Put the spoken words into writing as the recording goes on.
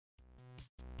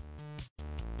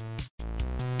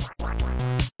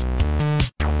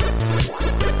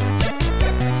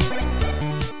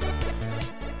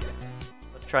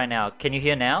try now. Can you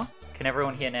hear now? Can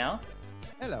everyone hear now?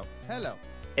 Hello, hello.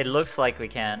 It looks like we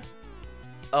can.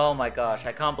 Oh my gosh,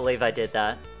 I can't believe I did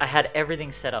that. I had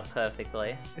everything set up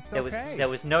perfectly. It's there okay. There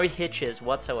was no hitches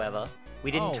whatsoever.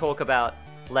 We didn't talk about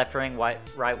left wing,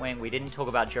 right wing. We didn't talk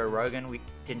about Joe Rogan. We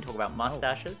didn't talk about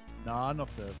mustaches. None of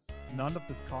this. None of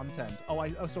this content.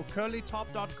 So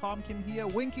curlytop.com can hear.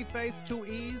 Winky face, 2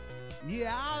 E's.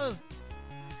 Yes!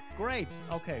 Great.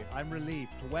 Okay, I'm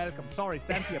relieved. Welcome. Sorry,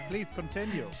 Xanthia, please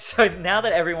continue. So now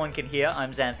that everyone can hear,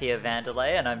 I'm Xanthia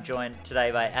Vanderlei, and I'm joined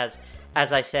today by,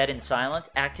 as I said in silence,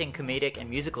 acting, comedic, and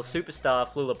musical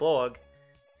superstar Flula Borg.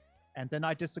 And then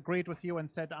I disagreed with you and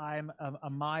said I'm a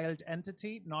mild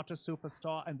entity, not a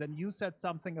superstar. And then you said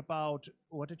something about,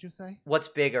 what did you say? What's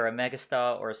bigger, a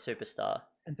megastar or a superstar?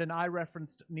 And then I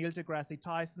referenced Neil deGrasse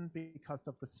Tyson because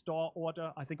of the star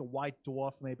order. I think a white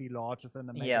dwarf may be larger than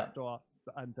a megastar.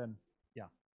 And then, yeah.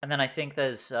 And then I think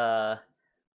there's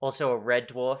also a red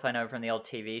dwarf, I know from the old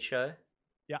TV show.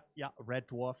 Yeah, red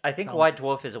dwarf. I think white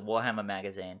dwarf is a Warhammer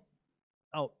magazine.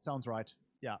 Oh, sounds right.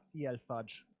 Yeah, EL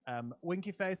Fudge.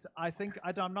 Winky face,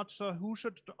 I'm not sure who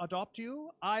should adopt you.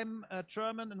 I'm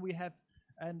German and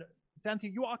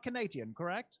Xanthi, you are Canadian,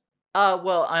 correct?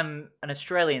 Well, I'm an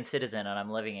Australian citizen and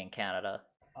I'm living in Canada.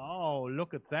 Oh,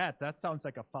 look at that. That sounds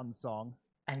like a fun song.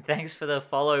 And thanks for the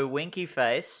follow, Winky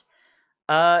face.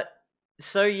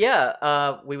 So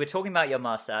yeah, we were talking about your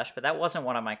mustache, but that wasn't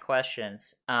one of my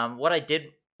questions. What I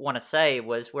did want to say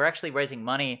was we're actually raising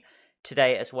money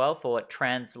today as well for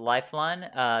Trans Lifeline.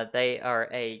 They are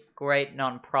a great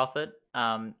non-profit,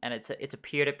 and it's a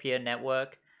peer-to-peer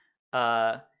network.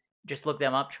 Just look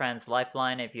them up, Trans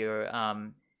Lifeline, if you're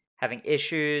having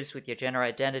issues with your gender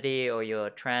identity or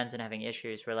you're trans and having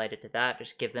issues related to that.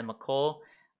 Just give them a call.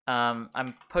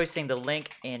 I'm posting the link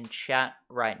in chat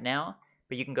right now,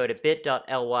 but you can go to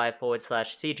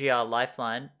bit.ly/CGR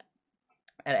Lifeline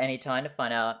at any time to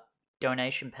find our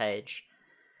donation page.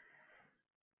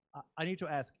 I need to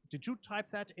ask, did you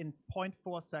type that in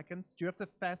 0.4 seconds? Do you have the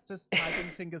fastest typing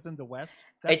fingers in the West?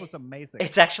 That was amazing.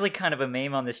 It's actually kind of a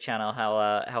meme on this channel,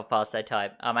 how fast I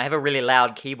type. I have a really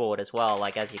loud keyboard as well,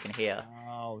 like as you can hear.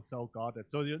 Oh, so got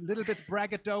it. So you're a little bit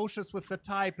braggadocious with the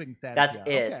typing, Xanthia. That's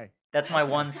it. Okay. That's my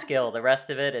one skill. The rest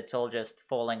of it, it's all just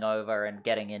falling over and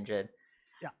getting injured.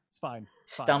 Yeah, it's fine.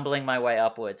 Stumbling my way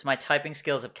upwards. My typing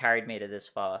skills have carried me to this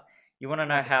far. You want to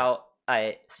know how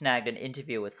I snagged an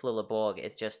interview with Flula Borg?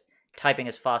 Is just typing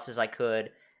as fast as I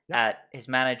could at his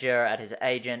manager, at his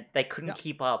agent. They couldn't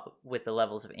keep up with the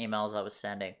levels of emails I was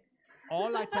sending.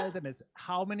 All I tell them is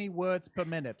how many words per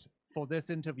minute for this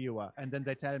interviewer, and then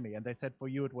they tell me. And they said for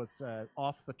you it was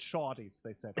off the charties.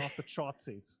 They said off the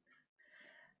chartsies.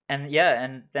 And yeah,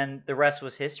 and then the rest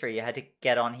was history. You had to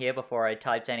get on here before I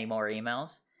typed any more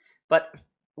emails. But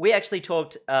we actually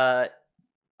talked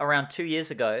around 2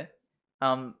 years ago,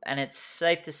 and it's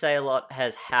safe to say a lot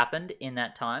has happened in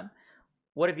that time.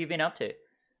 What have you been up to?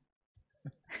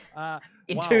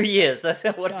 In 2 years, that's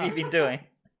what have you been doing?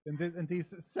 In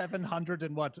these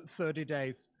 730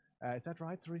 days. Is that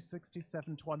right?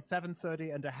 367,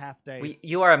 730 and a half days.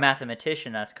 You are a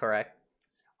mathematician, that's correct.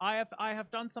 I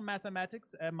have done some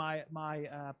mathematics. My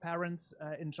parents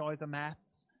enjoy the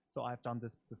maths, so I've done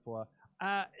this before.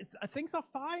 Things are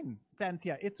fine,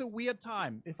 Xanthia. It's a weird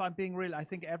time. If I'm being real, I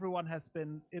think everyone has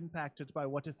been impacted by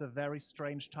what is a very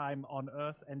strange time on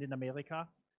Earth and in America.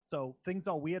 So things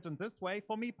are weird in this way.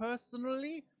 For me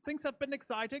personally, things have been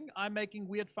exciting. I'm making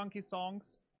weird, funky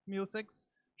songs, musics,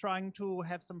 trying to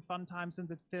have some fun times in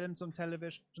the films, on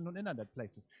television, on internet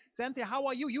places. Xanthia, how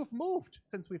are you? You've moved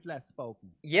since we've last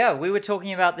spoken. Yeah, we were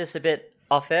talking about this a bit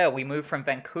off air. We moved from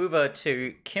Vancouver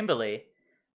to Kimberley,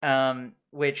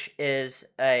 which is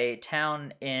a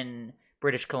town in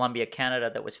British Columbia,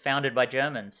 Canada, that was founded by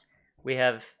Germans. We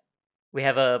have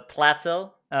a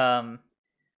plateau,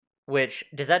 which,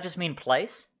 does that just mean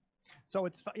place? So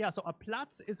so a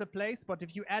Platz is a place, but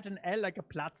if you add an L like a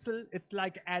Platzel, it's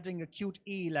like adding a cute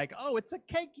E, like, oh, it's a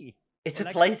cakey. It's a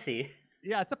placey.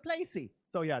 Yeah, it's a placey.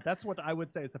 So yeah, that's what I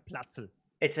would say is a Platzel.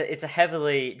 It's a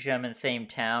heavily German-themed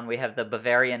town. We have the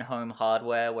Bavarian Home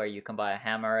Hardware, where you can buy a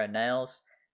hammer and nails.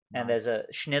 And there's a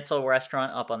schnitzel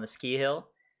restaurant up on the ski hill.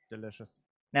 Delicious.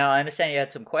 Now, I understand you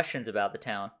had some questions about the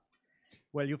town.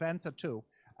 Well, you've answered too.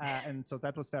 And so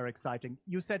that was very exciting.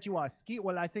 You said you are a ski.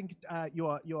 Well, I think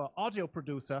your audio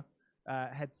producer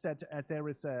had said there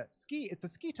is it's a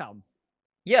ski town.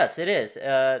 Yes, it is.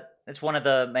 It's one of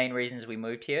the main reasons we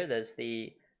moved here. There's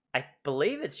I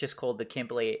believe it's just called the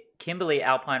Kimberley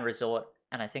Alpine Resort,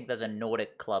 and I think there's a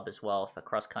Nordic club as well for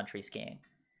cross-country skiing.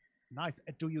 Nice.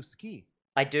 Do you ski?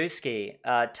 I do ski.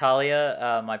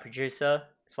 Talia, my producer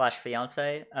 /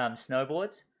 fiance,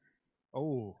 snowboards.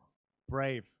 Oh,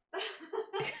 brave.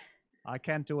 I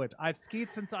can't do it. I've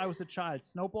skied since I was a child.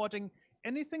 Snowboarding,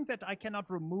 anything that I cannot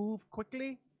remove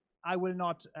quickly, I will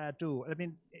not do. I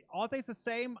mean, are they the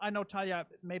same? I know, Talia,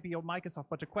 maybe your mic is off,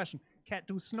 but a question.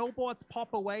 Do snowboards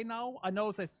pop away now? I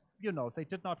know this, they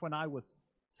did not when I was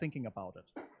thinking about it.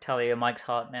 Talia, your mic's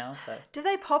hot now. So. Do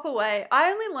they pop away? I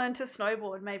only learned to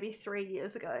snowboard maybe 3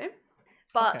 years ago.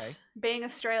 But Okay. being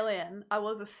Australian, I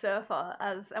was a surfer,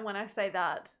 and when I say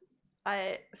that,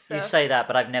 I surfed. You say that,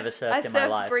 but I've never surfed in my I surfed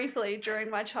life. briefly during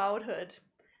my childhood.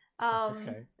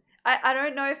 Okay. I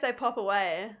don't know if they pop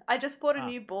away. I just bought a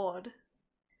new board.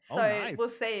 So nice. We'll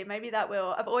see. Maybe that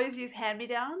will. I've always used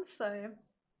hand-me-downs, so...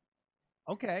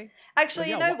 Okay. Actually,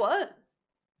 Well, you yeah, know what?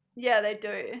 Yeah, they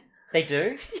do. They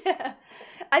do? Yeah.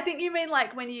 I think you mean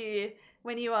like when you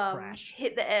Crash.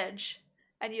 hit the edge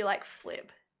and you like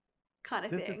flip kind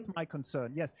of This thing. is my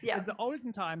concern. Yes. Yeah. In the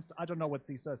olden times, I don't know what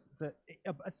these are.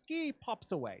 A ski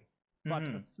pops away, but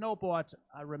a snowboard,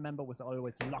 I remember, was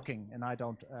always locking, and I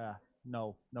don't.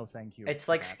 No, thank you. It's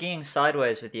for like that. skiing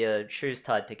sideways with your shoes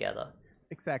tied together.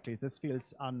 Exactly. This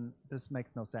feels This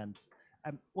makes no sense.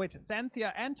 Wait,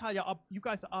 Cynthia and Talia, you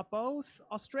guys are both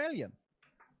Australian.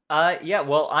 Yeah,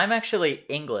 well, I'm actually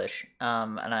English,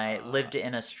 and I lived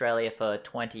in Australia for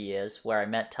 20 years, where I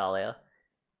met Talia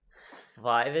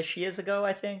 5-ish years ago,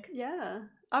 I think. Yeah.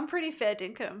 I'm pretty fair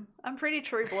dinkum. I'm pretty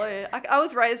true blue. I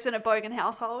was raised in a bogan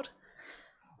household.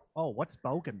 Oh, what's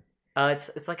bogan?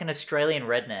 It's like an Australian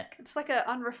redneck. It's like an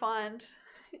unrefined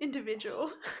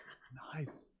individual.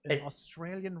 Nice. An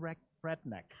Australian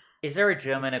redneck. Is there a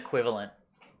German equivalent?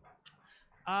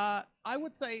 I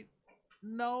would say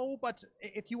no, but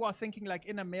if you are thinking like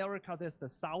in America, there's the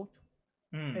South,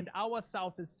 and our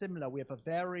South is similar. We have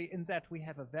we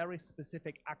have a very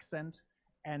specific accent,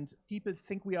 and people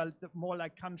think we are more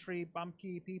like country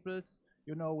bumpky peoples,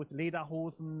 with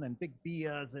lederhosen and big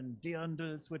beers and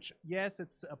dirndls, which, yes,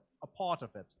 it's a part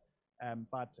of it.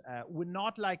 But we're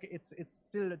not like, it's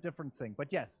still a different thing.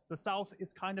 But yes, the South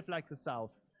is kind of like the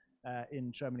South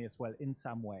in Germany as well, in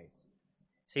some ways.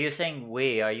 So you're saying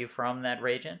are you from that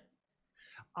region?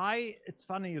 It's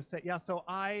funny you say, yeah, so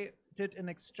I did an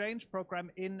exchange program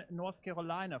in North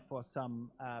Carolina for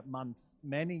some months,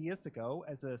 many years ago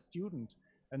as a student.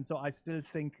 And so I still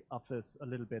think of this a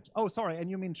little bit. Oh, sorry,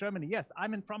 and you mean Germany? Yes,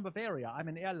 from Bavaria. I'm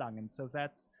in Erlangen, so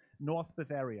that's North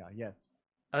Bavaria, yes.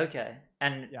 Okay,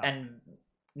 and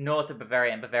north of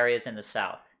Bavaria, and Bavaria's in the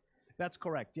south. That's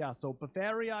correct, yeah. So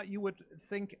Bavaria, you would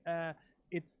think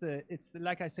it's the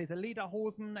like I say, the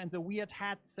lederhosen and the weird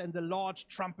hats and the large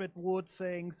trumpet wood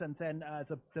things, and then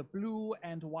the blue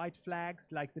and white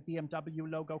flags, like the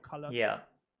BMW logo colors. Yeah.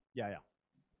 Yeah.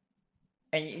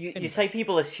 And you say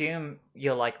people assume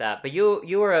you're like that, but you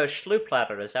were a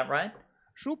Schluplatter, is that right?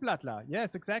 Schuhplattler,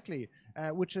 yes, exactly.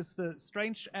 Which is the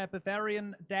strange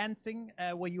Bavarian dancing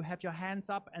where you have your hands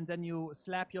up and then you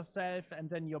slap yourself and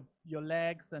then your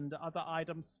legs and other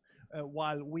items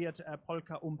while weird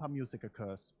polka umpa music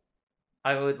occurs.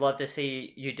 I would love to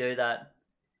see you do that.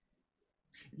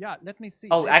 Yeah, let me see.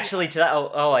 Oh, maybe actually,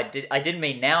 I didn't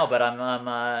mean now, but I'm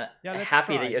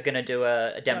happy try. that you're going to do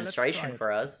a demonstration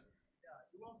for us. Yeah,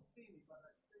 you won't see me, but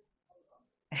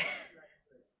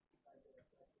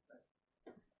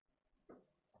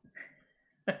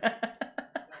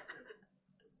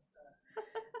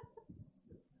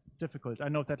it's difficult. I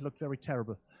know that looked very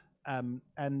terrible.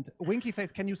 And Winky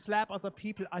Face, can you slap other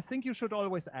people? I think you should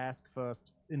always ask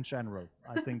first, in general.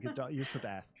 I think you should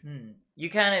ask. You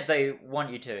can if they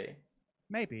want you to.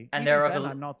 Maybe. And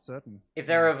I'm not certain. If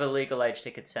they're of a legal age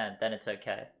to consent, then it's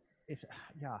okay.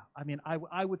 I mean,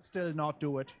 I would still not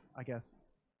do it, I guess.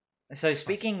 So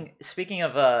speaking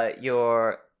of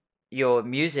your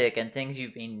music and things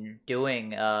you've been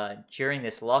doing during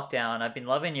this lockdown, I've been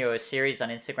loving your series on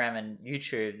Instagram and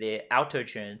YouTube, the Auto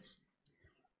Tunes.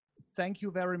 Thank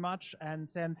you very much, and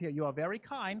Cynthia, you are very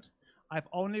kind. I've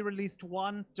only released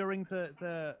one during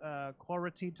the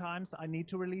quarantine times. I need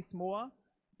to release more,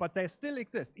 but they still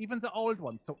exist, even the old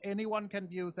ones, so anyone can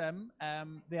view them.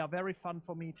 They are very fun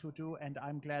for me to do, and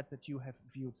I'm glad that you have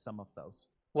viewed some of those.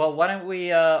 Well, why don't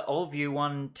we all view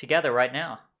one together right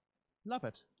now? Love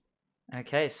it.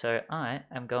 Okay, so I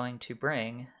am going to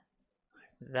bring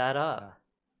that up.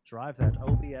 Drive that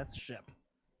OBS ship.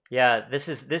 Yeah, this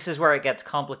is where it gets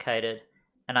complicated,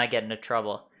 and I get into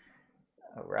trouble.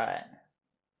 All right.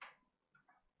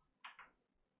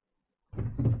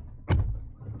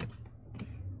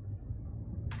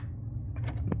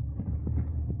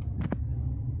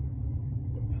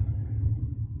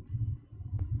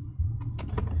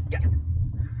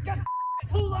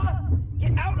 Flula,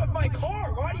 get out of my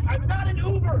car! Why? I'm not an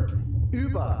Uber.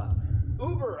 Uber.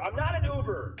 Uber. I'm not an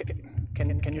Uber.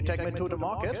 Can you take me to the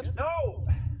market? No.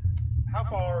 How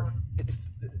far? It's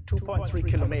 2.3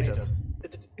 kilometers.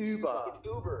 It's Uber. It's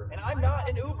Uber, and I'm not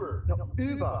an Uber. No,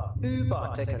 Uber.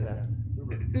 Uber. Take a left.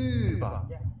 Uber.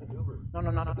 Yeah, it's an Uber. No,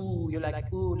 not ooh. You're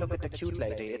like, ooh, look at the cute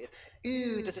lady. It's,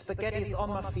 ooh, the spaghetti's on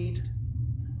my feet.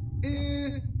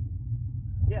 Ooh.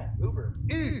 Yeah, Uber.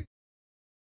 Ooh.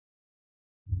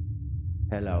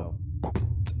 Hello.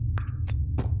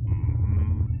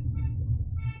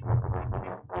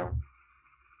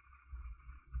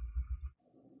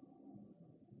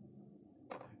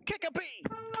 Kick a bee!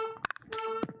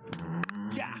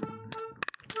 Yeah.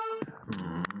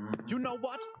 You know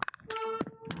what?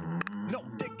 No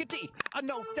diggity,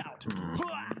 no doubt.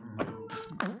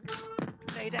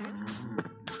 Play that.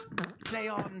 Play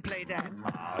on, play that.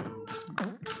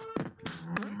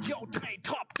 Yo, Dre,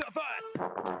 drop the verse.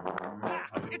 Ah,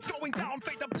 it's going down,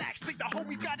 fade the black. Speak the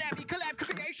homies got heavy collab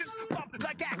creations. Bump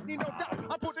like acne, no doubt.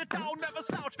 I put it down, never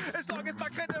slouch. As long as my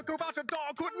critical vouch a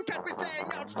dog couldn't catch me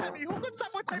saying ouch. Tell me who could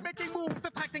stop with me making moves,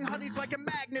 attracting honeys like a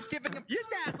magnet, giving him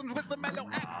orgasms with a mellow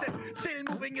accent. Still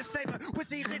moving his flavor with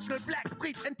the original Black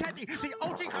Street and Teddy, the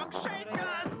OG rum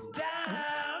shakers.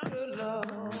 Down, good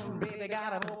lord, baby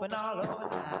got 'em open all over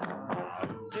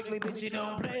town. Strictly bitch, you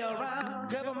don't play around.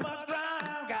 Cover much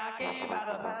ground, got game by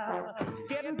the pound.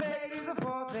 Getting paid is a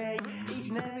forte, each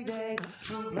and every day.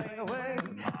 True playing away,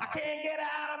 I can't get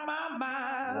out of my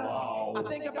mind. Wow. I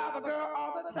think about the girl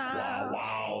all the time.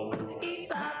 Wow. East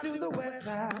side to the west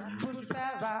side, push the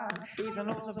fat ride, it's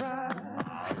no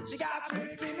surprise. She got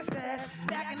tricks in the stash,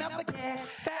 stacking up the cash,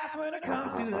 fast when it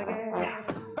comes to the gas.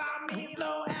 By me,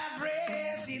 no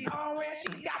average, she's on where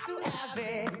she's got to have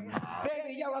it.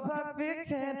 Baby, you're a perfect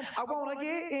 10, I wanna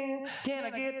get in, can I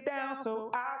get down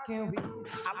so I can win?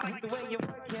 I like the way you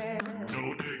work it.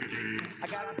 No diggity. I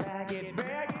got to bag it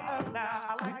up now,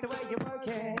 I like the way you work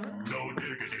it. No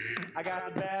diggity. I got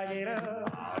to bag it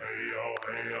up. Hey yo,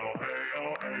 hey yo, hey yo,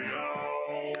 hey yo.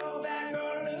 Hey yo, that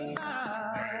girl is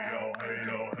fine. Hey yo, hey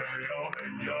yo, hey yo,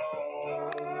 hey yo.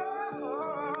 Oh.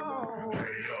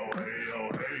 Hey yo, hey yo,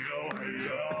 hey yo, hey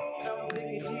yo. No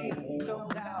diggity, no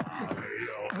doubt. Hey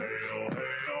yo, hey yo,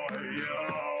 hey yo, hey yo.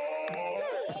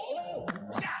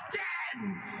 Now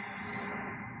dance!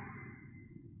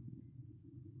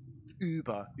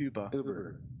 Uber.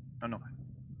 Oh no.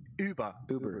 Uber.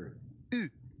 U.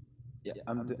 Yeah,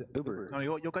 I'm Uber. No,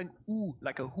 you're going ooh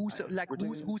like a who's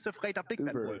afraid of Big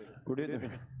Bad Wolf. We're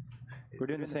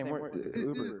doing the same word.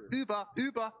 Uber.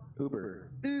 Uber.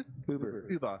 Ooh.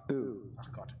 Oh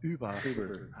God,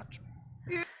 Uber.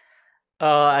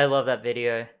 Oh, I love that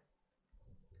video.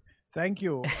 Thank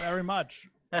you very much.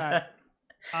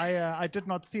 I did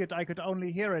not see it. I could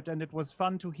only hear it, and it was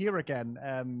fun to hear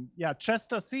again. Yeah,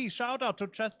 Chester C. Shout out to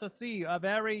Chester C. A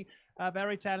very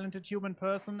talented human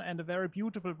person and a very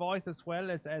beautiful voice as well,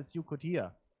 as you could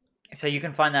hear. So you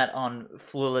can find that on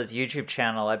Flula's YouTube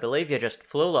channel. I believe you're just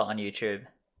Flula on YouTube.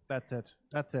 That's it.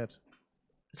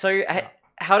 So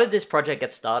how did this project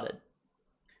get started?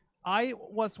 I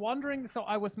was wondering, so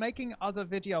I was making other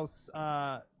videos,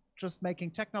 just making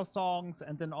techno songs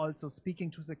and then also speaking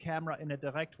to the camera in a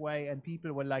direct way, and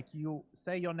people were like, you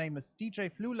say your name is DJ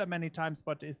Flula many times,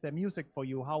 but is there music for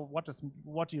you?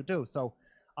 What do you do? So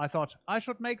I thought I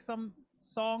should make some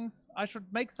songs, I should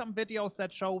make some videos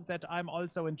that show that I'm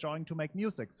also enjoying to make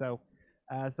music. So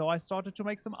I started to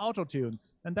make some auto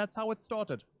tunes, and that's how it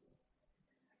started.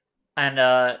 And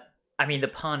I mean, the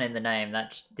pun in the name,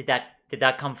 did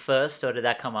that come first or did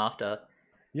that come after?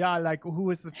 Yeah, like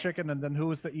who is the chicken and then who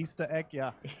is the Easter egg?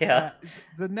 Yeah. Yeah.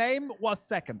 The name was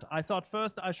second. I thought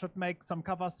first I should make some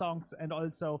cover songs, and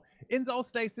also in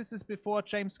those days, this is before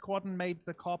James Corden made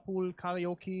the carpool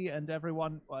karaoke and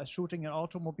everyone was shooting in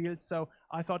automobiles. So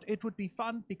I thought it would be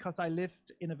fun because I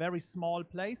lived in a very small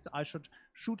place. I should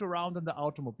shoot around in the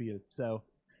automobile. So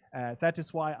that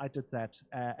is why I did that.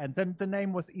 And then the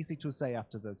name was easy to say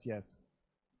after this. Yes.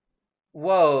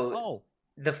 Whoa. Oh.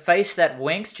 The face that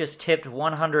winks just tipped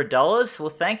 $100. Well,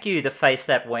 thank you, the face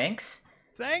that winks.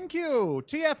 Thank you,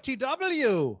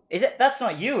 TFTW. Is it? That's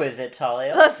not you, is it,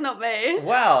 Talia? That's not me.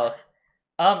 Wow.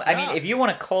 I Yeah. mean, if you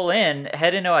want to call in,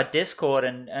 head into our Discord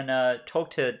and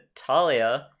talk to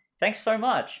Talia. Thanks so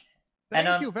much.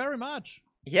 Thank you very much.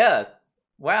 Yeah.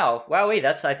 Wow. Wowee.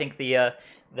 That's, I think, the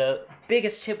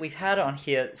biggest tip we've had on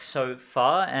here so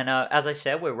far. And as I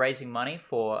said, we're raising money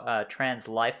for Trans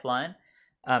Lifeline.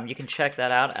 You can check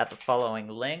that out at the following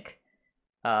link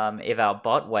if our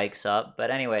bot wakes up. But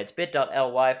anyway, it's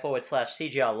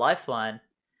bit.ly/CGR Lifeline.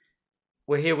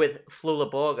 We're here with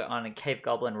Flula Borg on Cave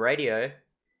Goblin Radio.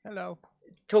 Hello.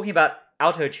 Talking about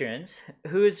auto tunes,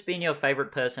 who's been your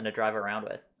favorite person to drive around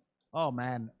with? Oh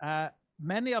man,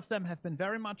 many of them have been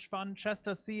very much fun.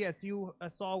 Chester C, as you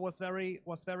saw, was very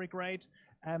great.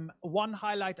 One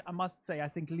highlight I must say, I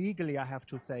think legally I have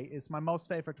to say, is my most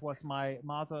favorite was my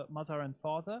mother and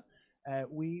father.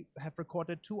 We have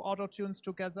recorded 2 auto tunes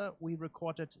together. We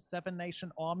recorded Seven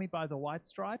Nation Army by the White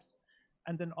Stripes,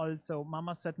 and then also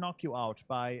Mama Said Knock You Out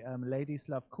by Ladies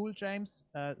Love Cool James,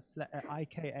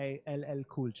 aka LL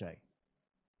Cool J.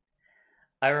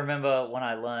 I remember when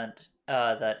I learned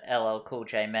that LL Cool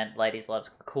J meant Ladies Love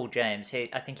Cool James.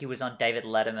 I think he was on David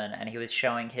Letterman, and he was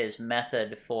showing his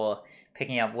method for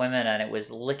picking up women, and it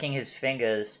was licking his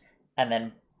fingers and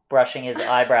then brushing his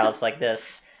eyebrows like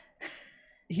this.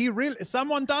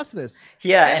 Someone does this.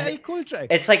 Yeah, LL and Cool J.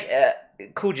 it's like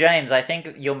Cool James. I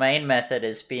think your main method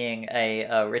is being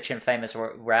a rich and famous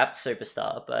rap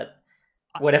superstar, but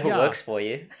whatever Yeah. works for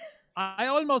you. I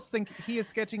almost think he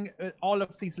is getting all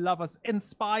of these lovers in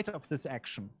spite of this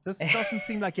action. This doesn't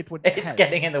seem like it would It's help.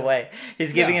 getting in the way.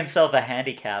 He's giving Yeah. himself a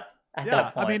handicap at Yeah,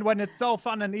 that point. I mean, when it's so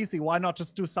fun and easy, why not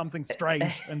just do something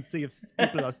strange and see if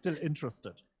people are still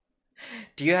interested?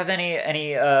 Do you have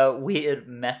any weird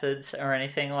methods or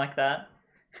anything like that?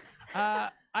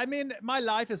 I mean, my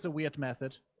life is a weird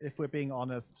method, if we're being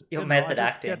honest. Your I method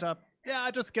just acting.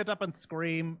 I just get up and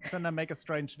scream. Then I make a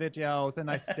strange video. Then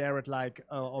I stare at like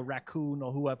a raccoon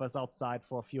or whoever's outside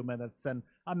for a few minutes. And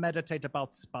I meditate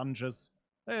about sponges.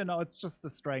 It's just a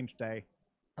strange day.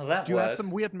 Well, that Do you have works.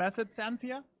 some weird methods,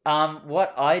 Anthea?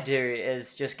 What I do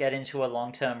is just get into a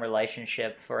long-term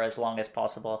relationship for as long as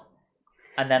possible,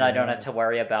 and then I don't have to Yes.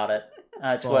 worry about it.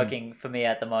 It's Boom. working for me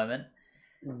at the moment.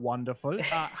 Wonderful.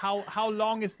 How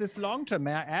long is this long term?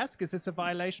 May I ask? Is this a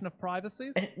violation of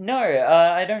privacy? No,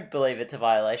 I don't believe it's a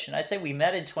violation. I'd say we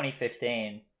met in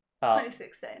 2015.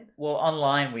 2016. Well,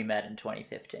 online we met in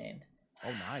 2015.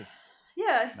 Oh, nice.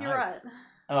 Yeah, you're Nice. right.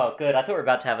 Oh, good. I thought we were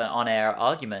about to have an on-air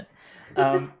argument.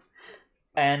 And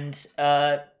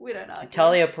We don't argue.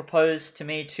 Talia proposed to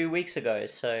me 2 weeks ago,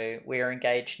 so we are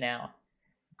engaged now.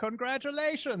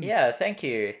 Congratulations. Yeah, thank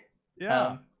you.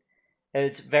 Yeah.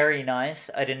 It's very nice.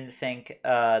 I didn't think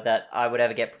that I would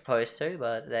ever get proposed to,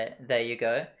 but there you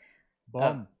go.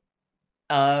 Boom.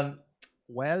 Um,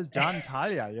 Well done,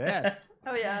 Talia. Yes.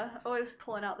 Oh yeah, always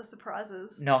pulling out the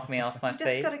surprises. knock me off my You just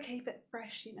feet. gotta keep it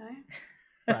fresh, you know.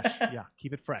 Fresh. Yeah.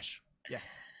 Keep it fresh.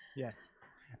 Yes. Yes.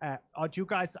 Do you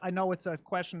guys? I know it's a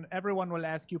question everyone will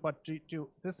ask you, but do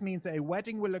this means a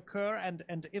wedding will occur,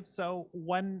 and if so,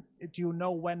 when do you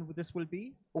know when this will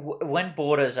be? When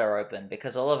borders are open,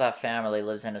 because all of our family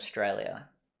lives in Australia.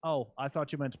 Oh, I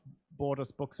thought you meant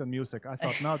borders, books, and music. I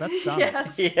thought, no, that's done.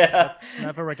 Yes. Yeah. That's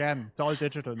never again. It's all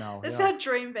digital now. It's Yeah. our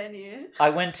dream venue. I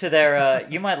went to their,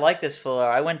 you might like this, Flula.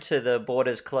 I went to the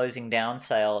Borders closing down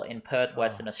sale in Perth,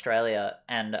 Western Australia,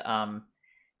 and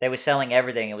they were selling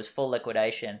everything. It was full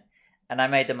liquidation. And I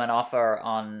made them an offer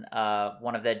on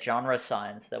one of their genre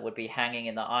signs that would be hanging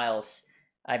in the aisles.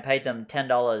 I paid them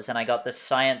 $10, and I got the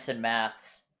science and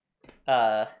maths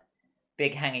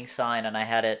big hanging sign, and I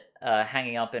had it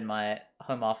hanging up in my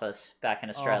home office back in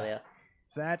Australia.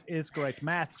 That is great.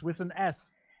 Maths with an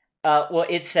S. Well,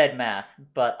 it said math,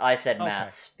 but I said Okay.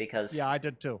 maths because... Yeah, I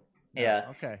did too.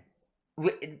 Yeah. Okay.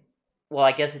 Well,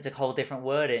 I guess it's a whole different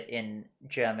word in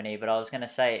Germany, but I was going to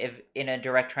say, if in a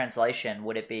direct translation,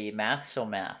 would it be maths or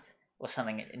math? Or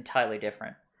something entirely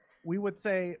different? We would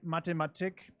say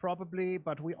Mathematik probably,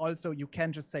 but you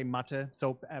can just say Mathe.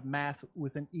 So math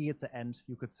with an E at the end,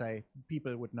 you could say.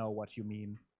 People would know what you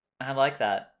mean. I like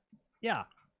that. Yeah.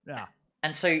 Yeah.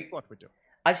 And so, What we do.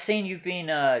 I've seen you've been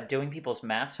doing people's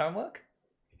maths homework?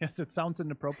 Yes, it sounds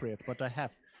inappropriate, but I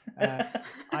have.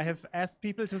 I have asked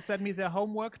people to send me their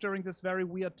homework during this very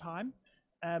weird time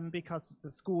because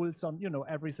the schools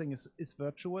everything is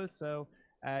virtual. So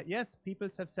yes, people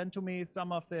have sent to me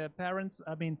some of their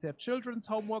their children's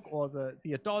homework, or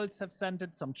the adults have sent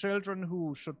it. Some children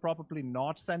who should probably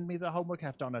not send me the homework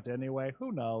have done it anyway.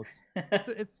 Who knows?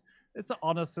 It's an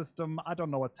honor system. I don't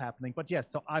know what's happening. But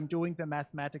yes, so I'm doing the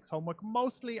mathematics homework.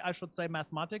 Mostly, I should say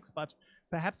mathematics, but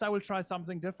perhaps I will try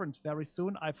something different very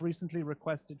soon. I've recently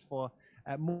requested for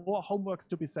more homeworks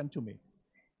to be sent to me.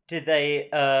 Did they,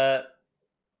 oh,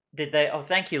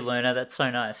 thank you, Luna, that's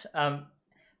so nice.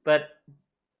 But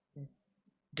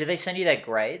do they send you their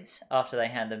grades after they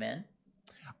hand them in?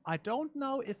 I don't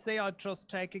know if they are just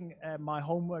taking my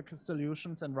homework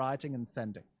solutions and writing and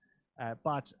sending.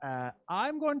 But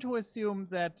I'm going to assume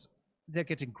that they're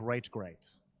getting great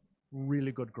grades.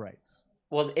 Really good grades.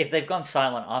 Well, if they've gone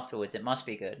silent afterwards, it must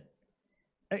be good.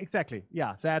 Exactly.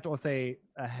 Yeah, that, or they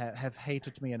have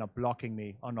hated me and are blocking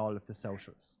me on all of the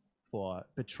socials for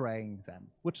betraying them,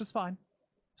 which is fine.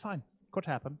 It's fine. Could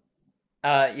happen.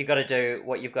 You got to do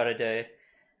what you've got to do.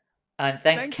 And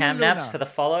thanks Thank you, Camnaps Luna. for the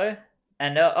follow.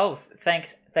 And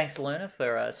thanks Luna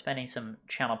for spending some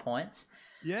channel points.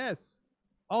 Yes.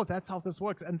 Oh, that's how this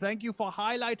works. And thank you for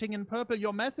highlighting in purple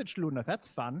your message, Luna. That's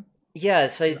fun. Yeah,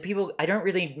 so people, I don't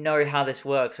really know how this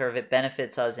works or if it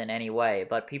benefits us in any way,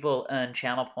 but people earn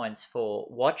channel points for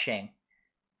watching,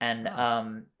 and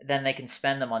then they can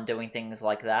spend them on doing things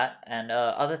like that and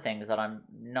other things that I'm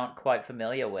not quite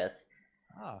familiar with.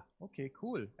 Ah, okay,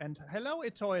 cool. And hello,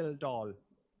 Etoile doll.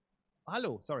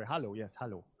 Hello, sorry, hello, yes,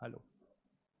 hello.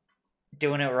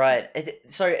 Doing it right.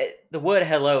 The word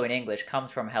hello in English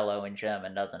comes from hello in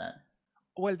German, doesn't it?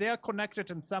 Well, they are connected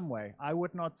in some way. I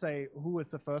would not say who is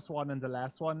the first one and the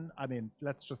last one. I mean,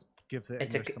 let's just give the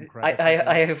English some credit.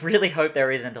 I really hope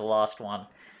there isn't a last one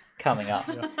coming up.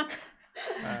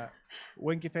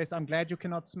 Winky Face, I'm glad you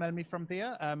cannot smell me from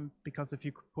there, because if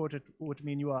you could, it would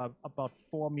mean you are about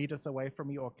 4 meters away from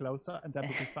me or closer, and that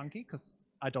would be funky, because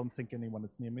I don't think anyone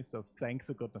is near me, so thank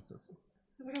the goodnesses.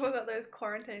 We've all got those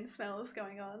quarantine smells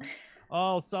going on.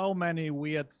 Oh, so many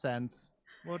weird scents.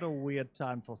 What a weird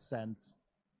time for scents.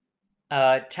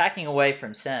 Tacking away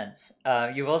from sense,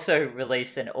 you've also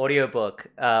released an audiobook,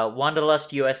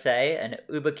 Wanderlust USA, an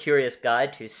uber-curious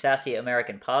guide to sassy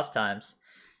American pastimes.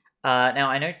 Now,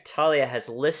 I know Talia has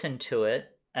listened to it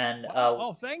and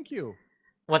thank you.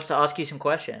 Wants to ask you some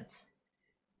questions.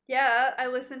 Yeah, I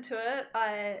listened to it.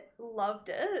 I loved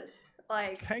it.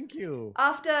 Like, thank you.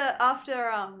 After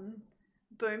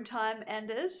Boom Time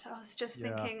ended, I was just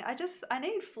thinking, I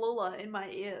need Flula in my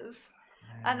ears.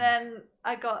 And then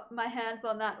I got my hands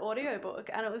on that audiobook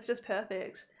and it was just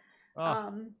perfect.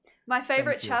 My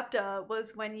favorite chapter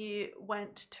was when you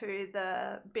went to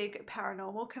the big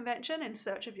paranormal convention in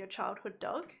search of your childhood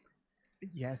dog.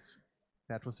 Yes,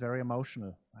 that was very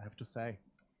emotional, I have to say.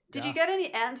 Did you get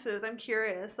any answers? I'm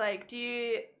curious. Like, do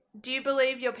you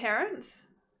believe your parents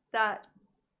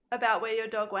about where your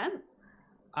dog went?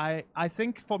 I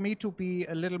think for me to be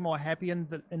a little more happy in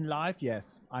life,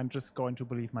 yes, I'm just going to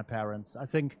believe my parents. I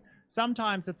think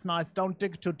sometimes it's nice, don't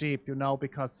dig too deep,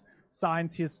 because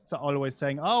scientists are always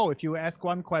saying, oh, if you ask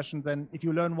one question, then if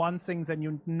you learn one thing, then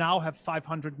you now have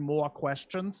 500 more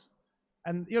questions.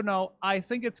 And, I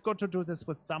think it's good to do this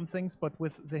with some things, but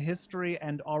with the history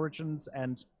and origins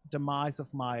and demise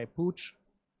of my pooch,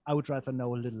 I would rather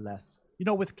know a little less.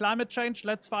 With climate change,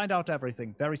 let's find out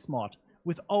everything. Very smart.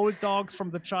 With old dogs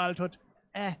from the childhood,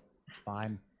 it's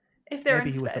fine. If they're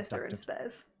in space, they're in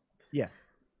space. Yes.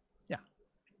 Yeah.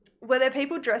 Were there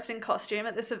people dressed in costume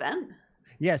at this event?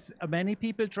 Yes, many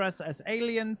people dress as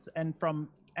aliens and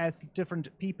as different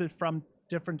people from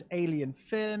different alien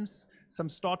films, some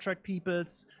Star Trek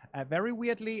peoples, very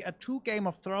weirdly, 2 Game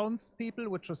of Thrones people,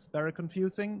 which was very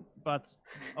confusing, but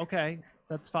okay.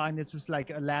 That's fine. It was like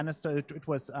a Lannister. It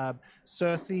was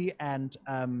Cersei and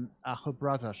her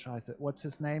brother. Scheiße. What's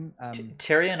his name?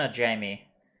 Tyrion or Jamie?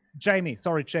 Jamie.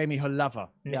 Sorry, Jamie, her lover.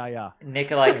 Yeah.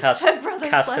 Nikolai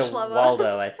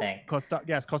Coster-Waldau, I think.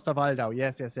 Coster-Waldau.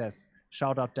 Yes.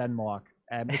 Shout out Denmark.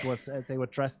 It was they were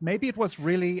dressed. Maybe it was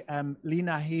really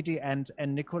Lena Headey and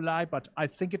Nikolai, but I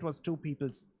think it was 2 people.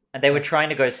 And they were trying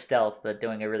to go stealth, but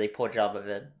doing a really poor job of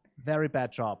it. Very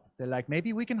bad job. They're like,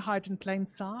 maybe we can hide in plain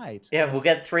sight. Yeah, we'll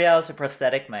get 3 hours of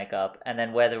prosthetic makeup and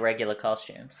then wear the regular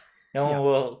costumes. No one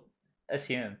will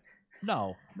assume.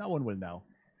 No one will know.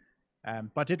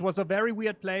 But it was a very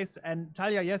weird place. And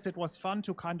Talia, yes, it was fun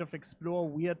to kind of explore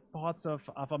weird parts of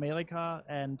America.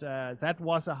 And that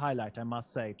was a highlight, I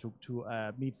must say,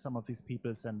 to meet some of these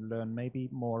peoples and learn maybe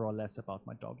more or less about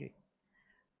my doggy.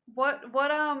 What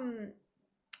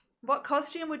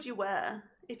costume would you wear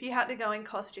if you had to go in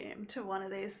costume to one of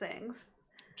these things?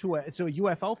 To a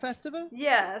UFO festival?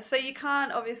 Yeah, so you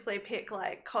can't obviously pick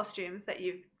like costumes that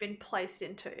you've been placed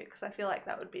into because I feel like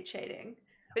that would be cheating.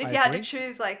 But if you had to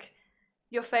choose like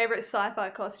your favorite sci-fi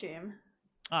costume.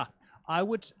 I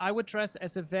would dress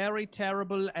as a very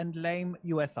terrible and lame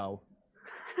UFO.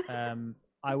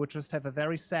 I would just have a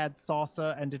very sad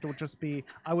saucer and it would just be,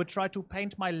 I would try to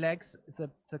paint my legs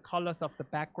the colors of the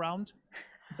background.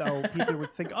 So people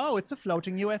would think, oh, it's a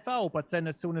floating UFO. But then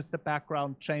as soon as the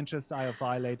background changes, I have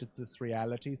violated this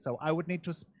reality. So I would need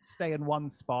to stay in one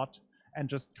spot and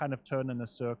just kind of turn in a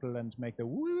circle and make the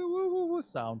woo woo woo woo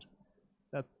sound.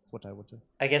 That's what I would do.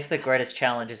 I guess the greatest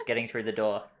challenge is getting through the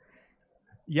door.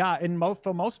 Yeah,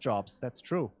 for most jobs, that's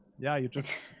true. Yeah,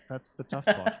 that's the tough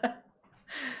part.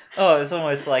 Oh, it's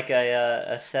almost like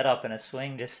a setup and a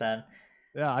swing just then.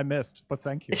 Yeah, I missed, but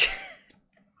thank you.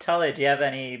 Tully, do you have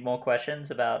any more questions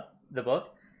about the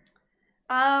book?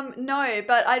 No,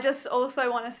 but I just also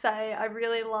want to say I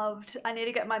really loved, I need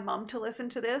to get my mum to listen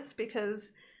to this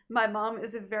because my mom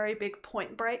is a very big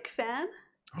Point Break fan.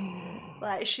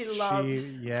 Like, she loves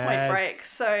Point Break.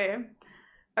 So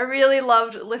I really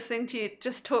loved listening to you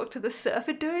just talk to the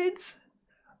surfer dudes.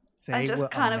 And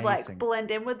just kind of like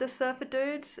blend in with the surfer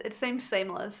dudes. It seems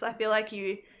seamless. I feel like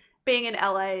you, being in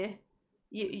LA,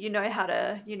 you know how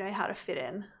to fit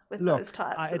in with those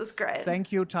types. It was great.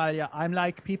 Thank you, Talia. I'm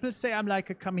like, people say I'm like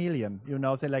a chameleon. You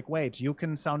know, they're like, wait, you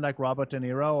can sound like Robert De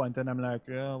Niro, and then I'm like,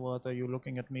 yeah, what are you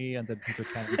looking at me? And then people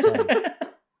can't tell.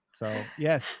 So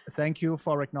yes, thank you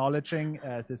for acknowledging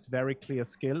this very clear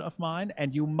skill of mine.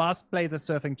 And you must play the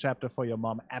surfing chapter for your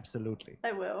mom. Absolutely.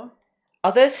 I will.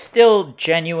 Are there still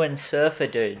genuine surfer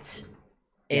dudes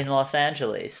in Los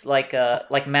Angeles, like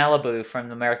Malibu from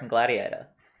American Gladiator?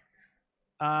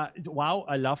 Wow,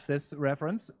 I love this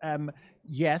reference.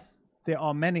 Yes, there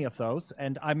are many of those,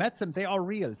 and I met them. They are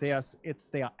real. They are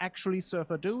actually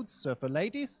surfer dudes, surfer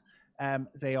ladies.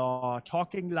 They are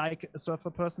talking like a surfer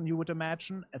person you would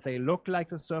imagine. They look like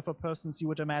the surfer persons you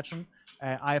would imagine.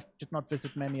 I did not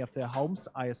visit many of their homes.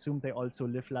 I assume they also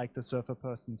live like the surfer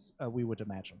persons we would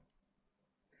imagine.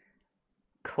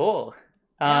 Cool.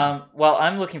 Well,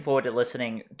 I'm looking forward to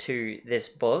listening to this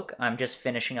book. I'm just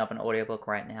finishing up an audiobook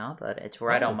right now, but it's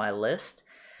right on my list.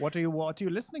 What are you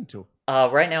listening to?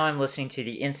 Right now I'm listening to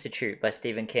The Institute by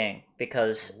Stephen King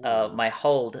because my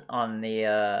hold on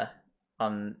the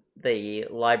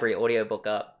library audiobook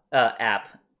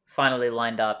app finally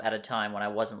lined up at a time when I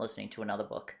wasn't listening to another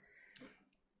book.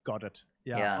 Got it.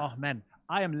 Yeah. Oh man,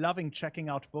 I am loving checking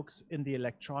out books in the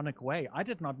electronic way. I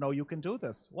did not know you can do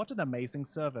this. What an amazing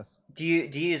service. Do you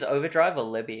use Overdrive or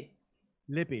Libby?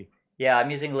 Libby. Yeah, I'm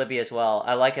using Libby as well.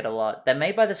 I like it a lot. They're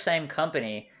made by the same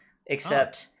company,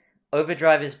 except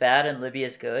Overdrive is bad and Libby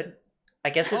is good. I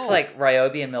guess it's like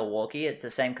Ryobi and Milwaukee. It's the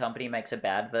same company makes a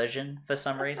bad version for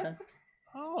some reason.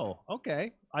 Oh,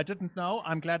 okay. I didn't know.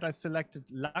 I'm glad I selected,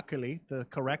 luckily, the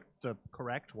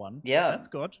correct one. Yeah. That's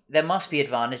good. There must be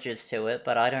advantages to it,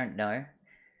 but I don't know.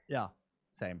 Yeah,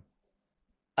 same.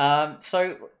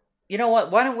 So, you know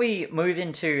what? Why don't we move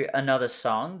into another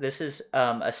song? This is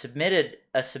a submitted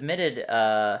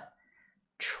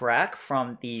track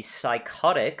from the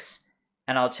Psychotics,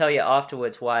 and I'll tell you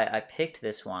afterwards why I picked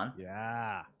this one.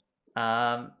 Yeah.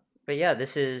 But yeah,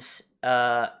 this is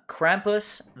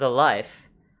Krampus the Life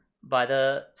by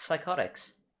the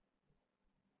Psychotics.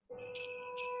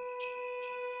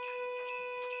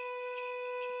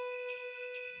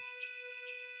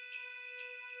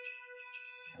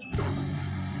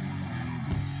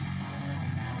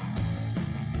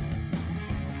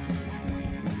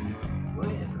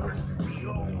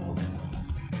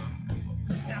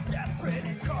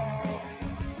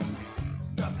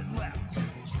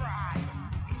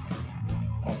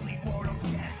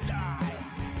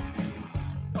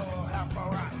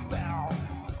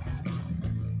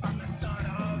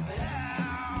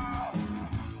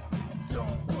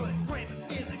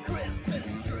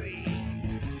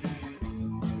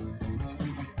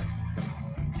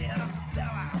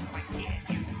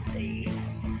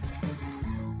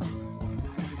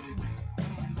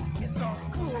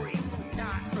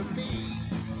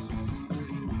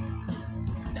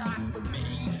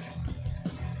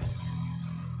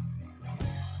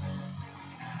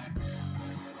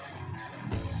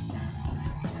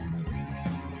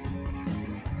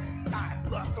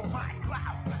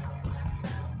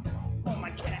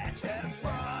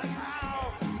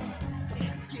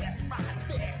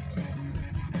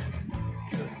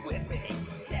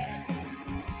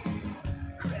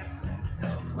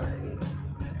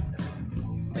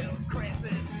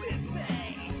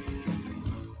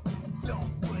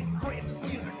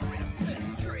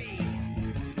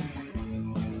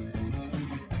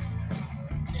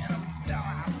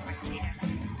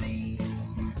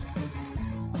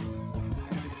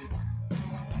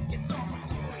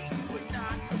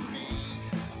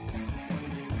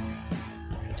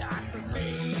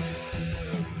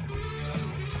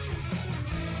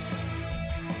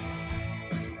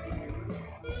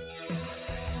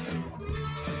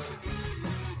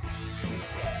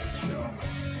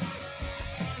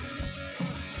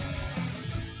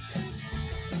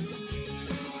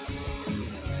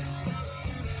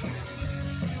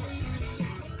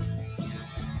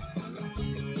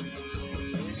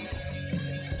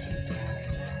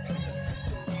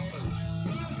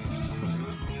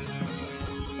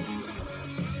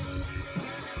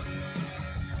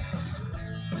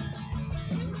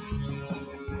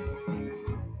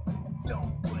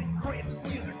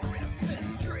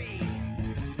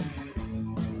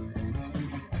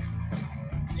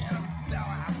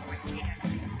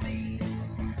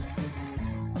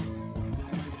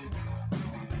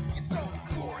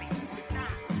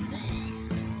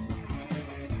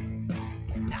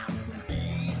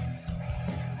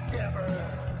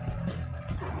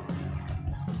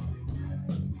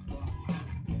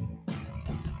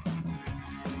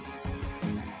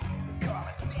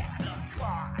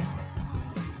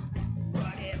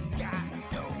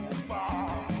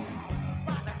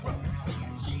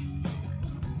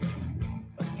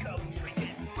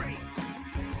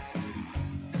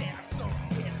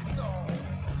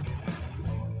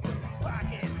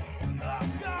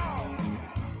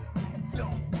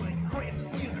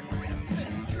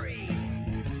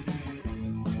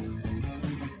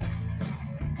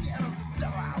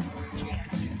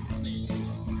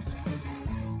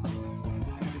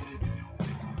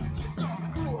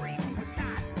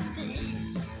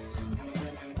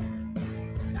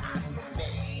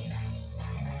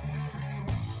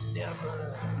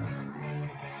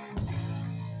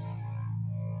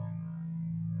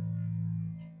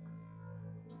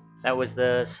 That was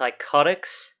the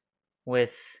Psychotics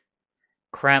with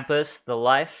Krampus, The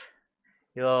Life.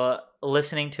 You're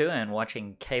listening to and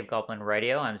watching Cave Goblin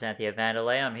Radio. I'm Xanthia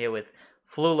Vanderlei. I'm here with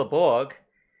Flula Borg.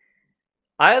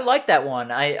 I like that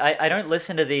one. I don't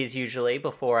listen to these usually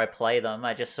before I play them.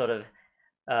 I just sort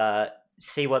of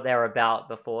see what they're about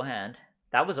beforehand.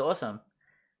 That was awesome.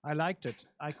 I liked it.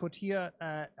 I could hear,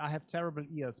 I have terrible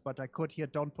ears, but I could hear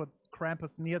 "Don't put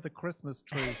Krampus near the Christmas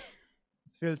tree."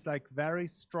 This feels like very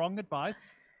strong advice.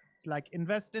 It's like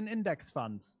invest in index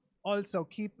funds. Also,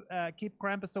 keep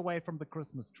Krampus away from the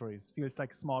Christmas trees. Feels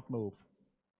like a smart move.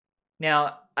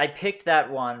 Now, I picked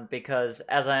that one because,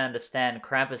 as I understand,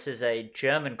 Krampus is a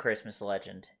German Christmas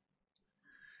legend.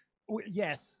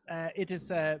 Yes, it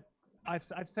is. I've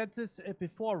said this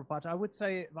before, but I would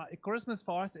say Christmas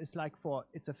for us is like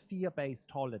it's a fear-based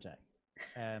holiday.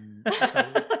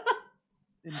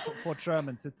 So for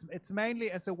Germans, it's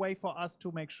mainly as a way for us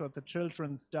to make sure the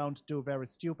children don't do very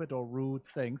stupid or rude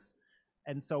things,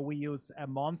 and so we use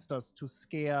monsters to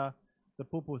scare the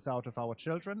poo-poos out of our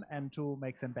children and to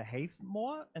make them behave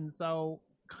more. And so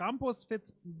Krampus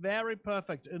fits very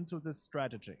perfect into this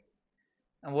strategy.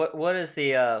 And what is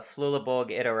the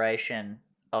Flulaborg iteration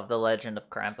of the Legend of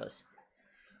Krampus?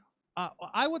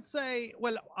 I would say,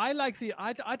 well,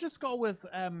 I just go with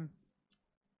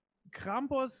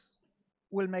Krampus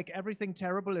will make everything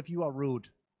terrible if you are rude.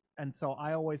 And so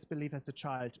I always believe as a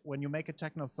child, when you make a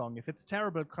techno song, if it's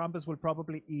terrible, Krampus will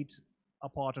probably eat a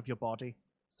part of your body.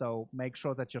 So make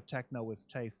sure that your techno is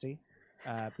tasty,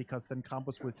 because then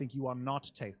Krampus will think you are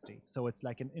not tasty. So it's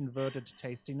like an inverted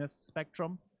tastiness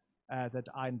spectrum that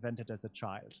I invented as a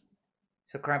child.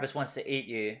 So Krampus wants to eat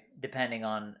you, depending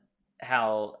on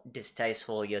how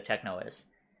distasteful your techno is.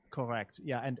 Correct.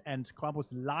 Yeah, and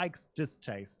Krampus likes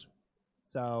distaste.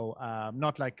 So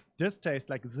not like distaste,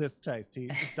 like this taste.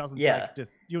 He doesn't like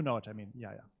this. You know what I mean?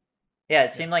 Yeah. Yeah,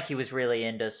 it seemed like he was really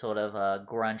into sort of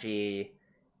grungy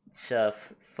surf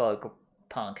folk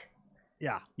punk.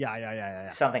 Yeah.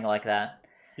 Something like that.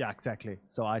 Yeah, exactly.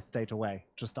 So I stayed away,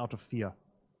 just out of fear.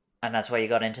 And that's why you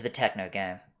got into the techno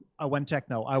game. I went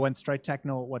techno. I went straight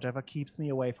techno. Whatever keeps me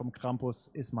away from Krampus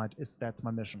that's my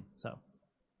mission. So,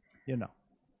 you know.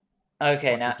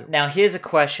 Okay, now here's a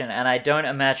question, and I don't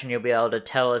imagine you'll be able to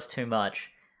tell us too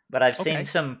much, but I've seen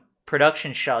some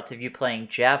production shots of you playing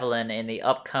Javelin in the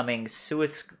upcoming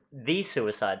The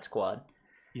Suicide Squad.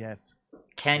 Yes.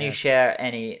 Can you share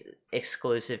any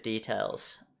exclusive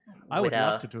details? I would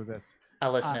love to do this.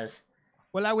 Our listeners.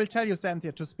 Well, I will tell you,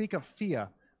 Cynthia, to speak of fear,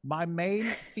 my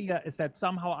main fear is that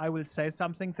somehow I will say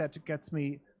something that gets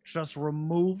me just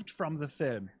removed from the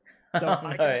film. So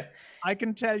I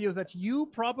can tell you that you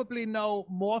probably know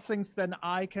more things than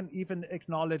I can even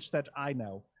acknowledge that I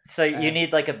know. So you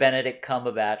need like a Benedict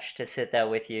Cumberbatch to sit there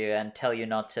with you and tell you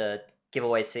not to give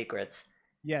away secrets.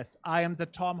 Yes, I am the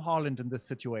Tom Holland in this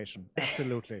situation.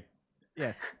 Absolutely.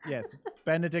 Yes.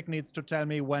 Benedict needs to tell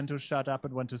me when to shut up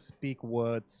and when to speak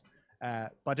words.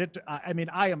 But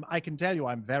I can tell you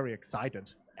I'm very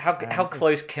excited. How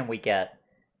close can we get?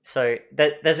 So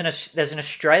there's an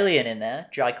Australian in there,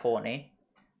 Jai Courtney.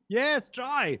 Yes,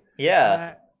 Jai.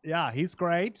 Yeah. Yeah, he's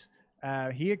great.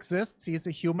 He exists. He's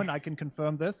a human. I can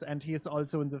confirm this, and he is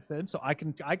also in the film. So I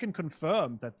can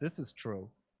confirm that this is true.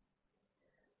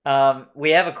 We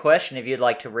have a question. If you'd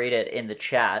like to read it in the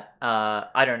chat,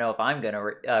 I don't know if I'm going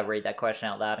to read that question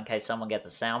out loud in case someone gets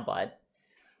a soundbite.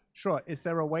 Sure. Is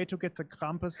there a way to get the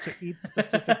Krampus to eat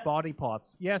specific body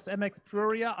parts? Yes, MX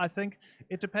Pruria, I think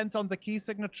it depends on the key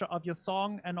signature of your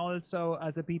song and also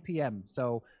the BPM.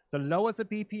 So the lower the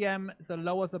BPM, the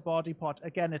lower the body part.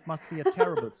 Again, it must be a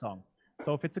terrible song.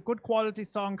 So if it's a good quality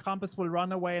song, Krampus will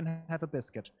run away and have a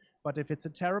biscuit. But if it's a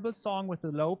terrible song with a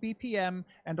low BPM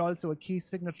and also a key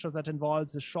signature that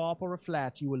involves a sharp or a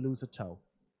flat, you will lose a toe.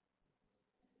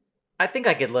 I think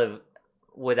I could live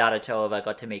without a toe if I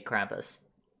got to meet Krampus.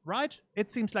 Right?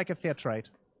 It seems like a fair trade.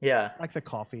 Yeah. Like the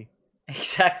coffee.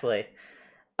 Exactly.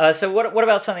 So what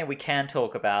about something we can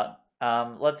talk about?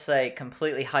 Let's say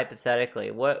completely hypothetically,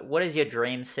 what is your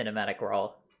dream cinematic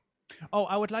role? Oh,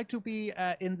 I would like to be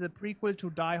in the prequel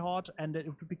to Die Hard, and it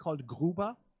would be called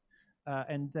Gruber.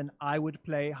 And then I would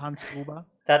play Hans Gruber.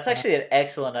 That's actually an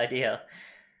excellent idea.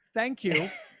 Thank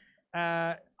you.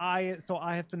 I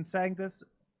have been saying this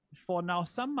for now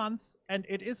some months, and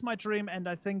it is my dream, and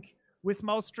I think with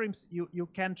most dreams, you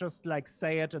can't just like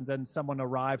say it and then someone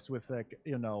arrives with a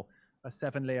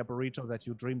 7-layer burrito that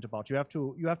you dreamed about. You have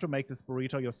to make this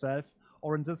burrito yourself,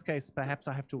 or in this case, perhaps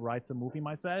I have to write the movie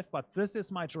myself. But this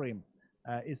is my dream: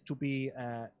 is to be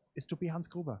Hans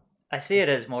Gruber. I see it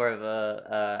as more of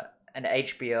an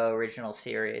HBO original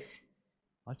series.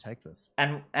 I'll take this.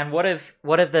 And what if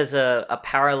there's a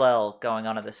parallel going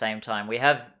on at the same time? We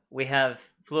have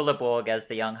Flula Borg as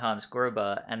the young Hans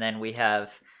Gruber, and then we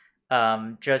have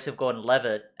Joseph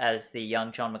Gordon-Levitt as the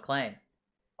young John McClane,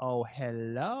 Oh,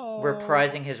 hello.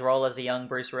 reprising his role as the young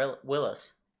Bruce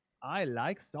Willis. I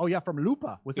like this. Oh, yeah, from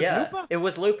Looper. Was it Yeah, Looper? it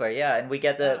was Looper. Yeah, and we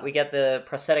get the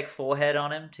prosthetic forehead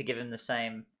on him to give him the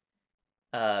same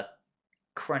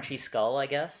crunchy skull, I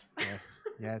guess.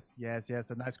 Yes.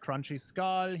 A nice crunchy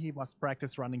skull. He must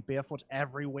practice running barefoot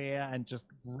everywhere and just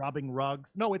rubbing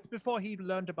rugs. No, it's before he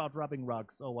learned about rubbing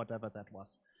rugs or whatever that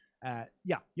was.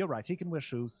 Yeah, you're right. He can wear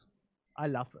shoes. I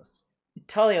love this.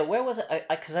 Talia, where was it?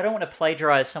 Because I don't want to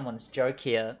plagiarize someone's joke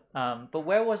here, but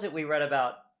where was it we read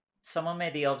about? Someone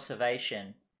made the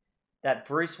observation that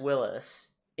Bruce Willis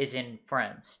is in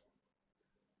Friends,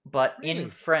 but Really? in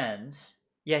Friends,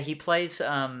 yeah, he plays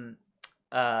one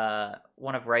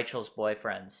of Rachel's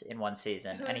boyfriends in one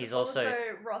season, and he's also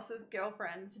Ross's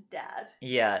girlfriend's dad.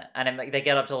 yeah, and they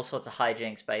get up to all sorts of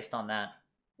hijinks based on that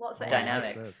Lots of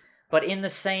dynamic. like this. But in the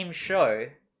same show,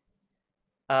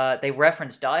 they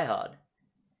reference Die Hard.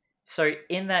 So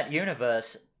in that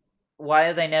universe, why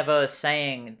are they never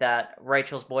saying that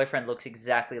Rachel's boyfriend looks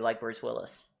exactly like Bruce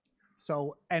Willis?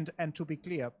 So, and to be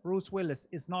clear, Bruce Willis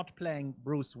is not playing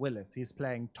Bruce Willis. He's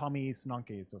playing Tommy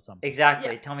Snonkes or something.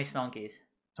 Exactly, Yeah. Tommy Snonkes.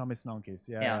 Tommy Snonkes.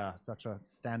 Yeah. Yeah. Such a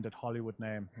standard Hollywood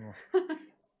name. Oh.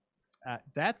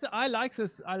 I like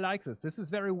this. This is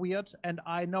very weird, and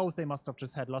I know they must have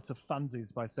just had lots of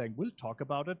funsies by saying we'll talk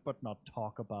about it, but not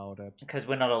talk about it. Because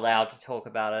we're not allowed to talk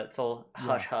about it. It's all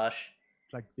hush hush.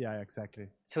 It's like, yeah, exactly.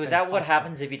 So is And that what fudge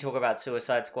happens if you talk about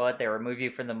Suicide Squad? They remove you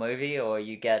from the movie, or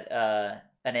you get an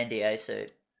NDA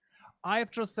suit?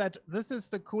 I've just said this is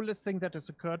the coolest thing that has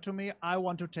occurred to me. I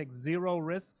want to take zero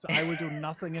risks. I will do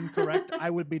nothing incorrect. I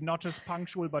will be not just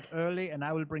punctual but early, and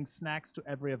I will bring snacks to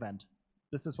every event.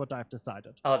 This is what I've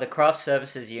decided. Oh, the Craft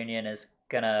Services Union is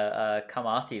gonna come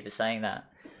after you for saying that.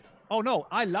 Oh no,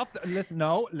 I love listen,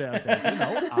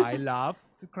 I love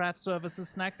the craft services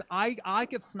snacks. I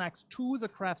give snacks to the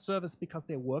craft service because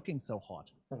they're working so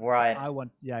hard. Right. So I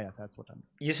want that's what I'm.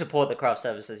 You support the Craft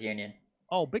Services Union.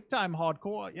 Oh, big time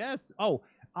hardcore. Yes. Oh,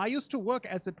 I used to work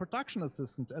as a production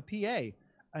assistant, a PA,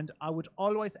 and I would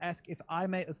always ask if I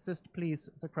may assist, please,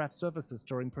 the craft services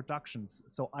during productions,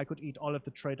 so I could eat all of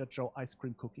the Trader Joe ice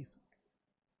cream cookies.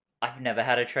 I've never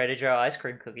had a Trader Joe ice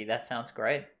cream cookie. That sounds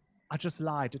great. I just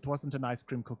lied. It wasn't an ice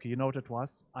cream cookie. You know what it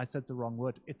was? I said the wrong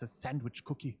word. It's a sandwich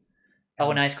cookie.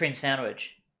 Oh, an ice cream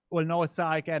sandwich. Well, no, it's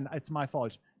my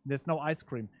fault. There's no ice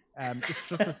cream. It's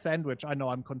just a sandwich. I know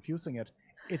I'm confusing it.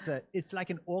 It's like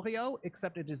an Oreo,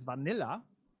 except it is vanilla.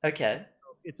 Okay.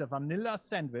 It's a vanilla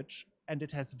sandwich, and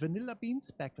it has vanilla bean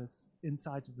speckles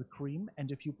inside the cream.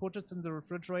 And if you put it in the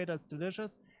refrigerator, it's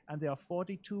delicious. And there are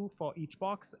 42 for each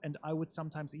box, and I would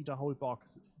sometimes eat a whole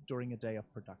box during a day of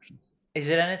productions. Is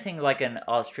it anything like an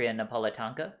Austrian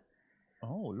Napolitanka?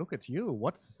 Oh, look at you.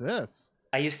 What's this?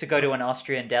 I used to go to an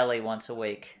Austrian deli once a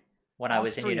week when I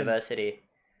was in Austrian. university.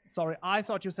 Sorry, I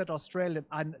thought you said Australian.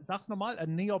 Sag's normal.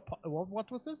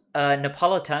 What was this?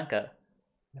 Napolitanka.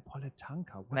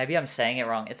 Napolitanka. Maybe I'm saying it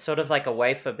wrong. It's sort of like a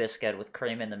wafer biscuit with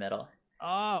cream in the middle.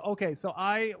 Ah, okay. So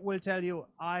I will tell you,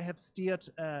 I have steered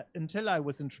until I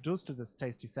was introduced to this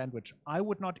tasty sandwich. I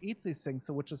would not eat these things,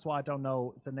 so which is why I don't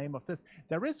know the name of this.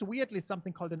 There is weirdly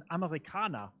something called an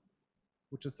Americana,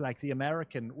 which is like the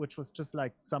American, which was just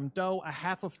like some dough, a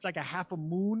half a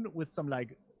moon with some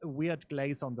like weird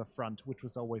glaze on the front, which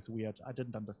was always weird. I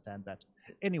didn't understand that.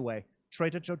 Anyway,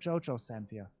 Trader Jojo,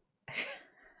 Cynthia.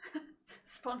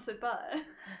 Sponsored by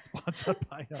Sponsored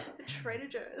by Trader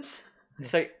Joe's. Yeah.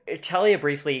 So Talia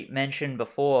briefly mentioned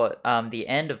before the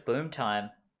end of Boom Time.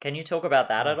 Can you talk about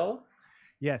that at all?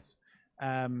 Yes.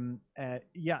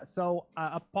 So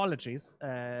apologies,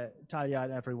 Talia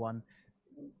and everyone.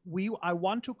 I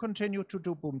want to continue to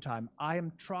do Boom Time. I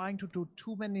am trying to do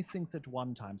too many things at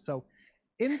one time. So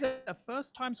in the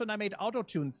first times when I made auto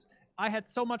tunes, I had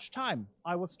so much time.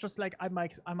 I was just like,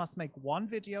 I must make one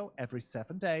video every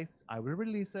 7 days. I will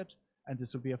release it, and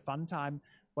this will be a fun time.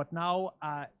 But now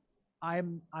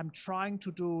I'm trying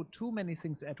to do too many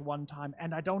things at one time,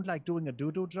 and I don't like doing a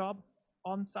doo-doo job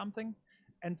on something.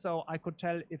 And so I could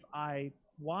tell if I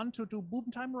want to do Boom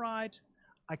Time right,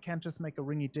 I can't just make a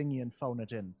ringy-dingy and phone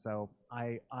it in. So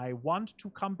I want to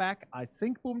come back. I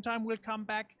think Boom Time will come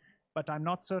back, but I'm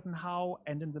not certain how.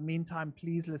 And in the meantime,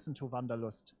 please listen to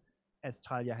Wanderlust, as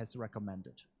Talia has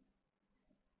recommended.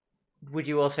 Would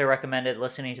you also recommend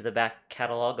listening to the back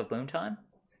catalog of Boom Time?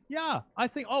 Yeah, I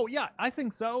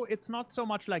think so. It's not so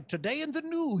much like today in the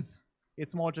news.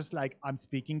 It's more just like I'm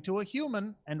speaking to a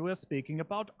human and we're speaking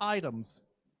about items.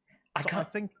 I So I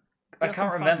can't. think I there's some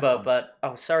can't fun remember, ones.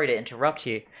 but sorry to interrupt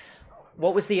you.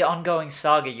 What was the ongoing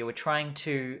saga? You were trying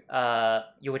to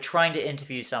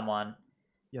interview someone.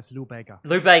 Yes, Lou Baker.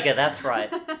 Lou Bega, that's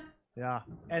right. Yeah,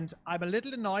 and I'm a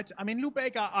little annoyed. I mean, Lou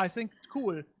Baker, I think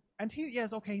cool, and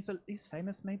yes, okay, he's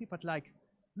famous maybe, but like,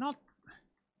 not.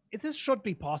 This should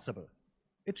be possible.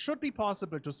 It should be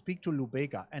possible to speak to Lou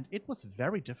Baker, and it was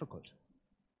very difficult.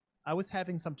 I was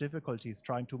having some difficulties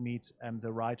trying to meet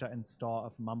the writer and star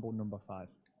of Mambo Number 5.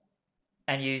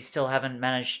 And you still haven't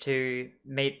managed to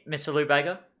meet Mr. Lou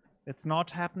Bega? It's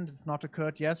not happened. It's not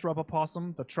occurred. Yes, Robert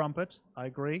Possum, the trumpet. I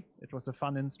agree. It was a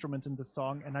fun instrument in the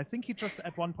song, and I think he just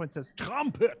at one point says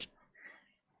trumpet.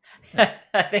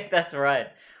 I think that's right.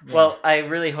 Yeah. Well, I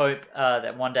really hope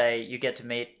that one day you get to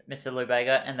meet Mr. Lou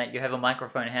Bega and that you have a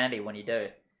microphone handy when you do.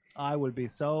 I will be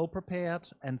so prepared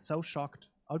and so shocked.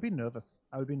 I'll be nervous.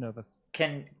 Do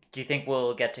you think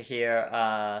we'll get to hear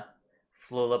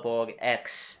Flula Borg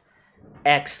X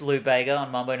Lou Bega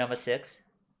on Mambo Number 6?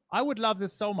 I would love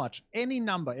this so much. Any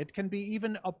number. It can be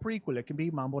even a prequel. It can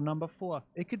be Mambo Number 4.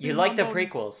 It could be. You like the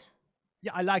prequels?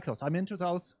 Yeah, I like those. I'm into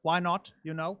those. Why not?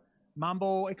 You know,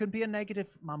 Mambo. It could be a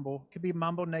negative Mambo. It could be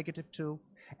Mambo -2.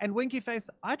 And Winky Face.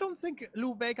 I don't think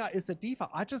Lou Bega is a diva.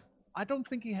 I don't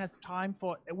think he has time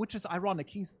for. Which is ironic.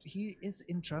 He is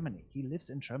in Germany. He lives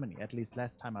in Germany. At least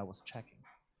last time I was checking.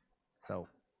 So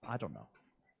I don't know.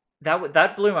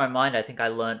 That blew my mind. I think I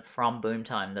learned from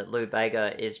Boomtime that Lou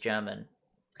Bega is German.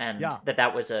 And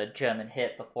that was a German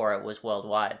hit before it was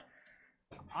worldwide.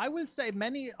 I will say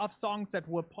many of songs that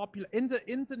were popular in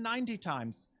the 90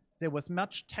 times, there was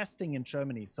much testing in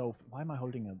Germany. So why am I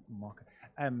holding a marker?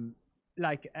 The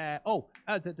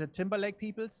Timberlake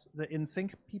peoples, the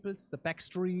NSYNC peoples, the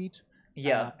Backstreet,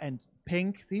 and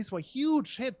Pink. These were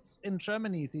huge hits in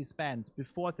Germany, these bands,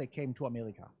 before they came to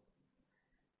America.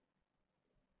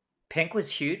 Pink was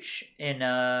huge in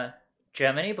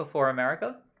Germany before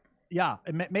America? Yeah,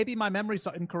 maybe my memories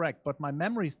are incorrect, but my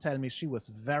memories tell me she was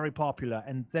very popular.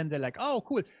 And then they're like, oh,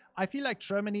 cool. I feel like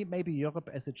Germany, maybe Europe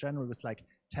as a general, was like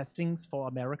testings for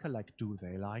America. Like, do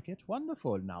they like it?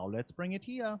 Wonderful. Now let's bring it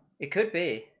here. It could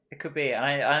be. And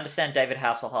I understand David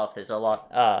Hasselhoff is a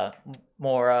lot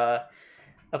more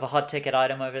of a hot ticket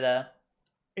item over there.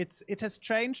 It has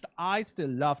changed. I still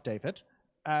love David.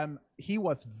 He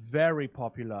was very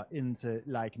popular in the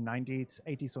 90s,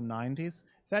 80s or 90s.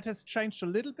 That has changed a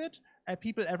little bit.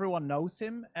 Everyone knows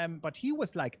him, but he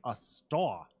was like a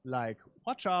star. Like,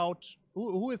 watch out.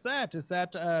 Who is that? Is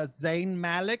that Zayn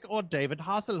Malik or David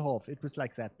Hasselhoff? It was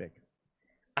like that big.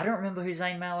 I don't remember who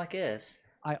Zayn Malik is.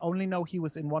 I only know he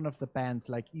was in one of the bands,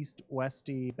 like East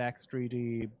Westy,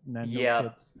 Backstreety,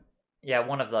 Kids. Yeah,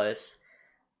 one of those.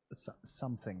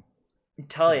 Something.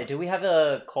 Talia, do we have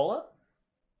a caller?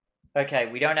 Okay,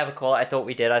 we don't have a caller. I thought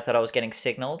we did. I thought I was getting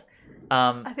signaled.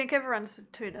 I think everyone's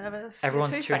too nervous.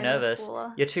 Everyone's too nervous.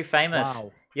 Paula. You're too famous.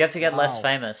 Wow. You have to get less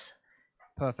famous.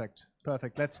 Perfect.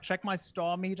 Let's check my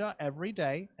star meter every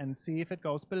day and see if it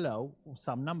goes below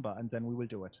some number, and then we will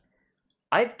do it.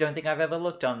 I don't think I've ever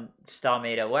looked on Star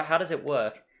Meter. How does it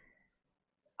work?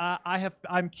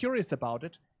 I'm curious about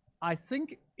it. I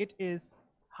think it is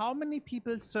how many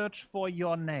people search for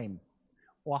your name,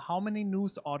 or how many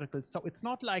news articles. So it's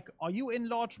not like, are you in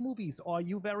large movies, or are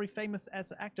you very famous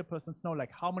as an actor person? It's no,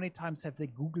 like, how many times have they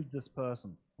Googled this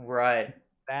person? Right.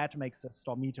 That makes the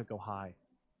star meter go high.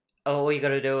 Oh, all you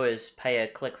gotta do is pay a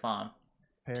click farm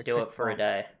to do it for a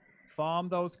day. Farm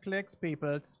those clicks,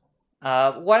 peoples.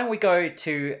 Why don't we go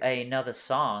to another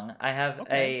song? I have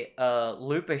a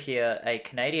looper here, a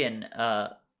Canadian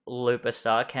looper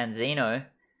star, Canzino,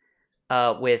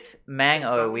 with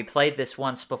Mango. We played this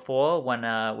once before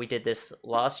when we did this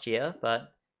last year,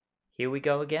 but here we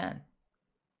go again.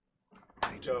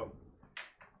 Joe.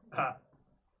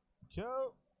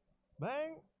 Joe.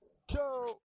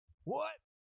 Mango. What?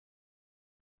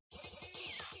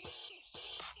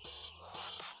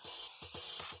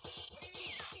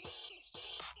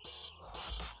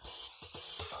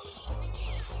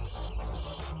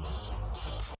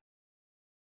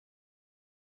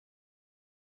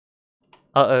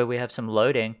 Uh-oh, we have some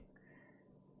loading.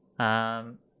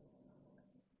 Uh-oh.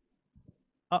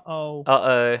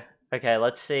 Uh-oh. Okay,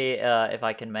 let's see if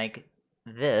I can make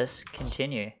this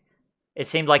continue. It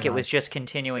seemed like it was just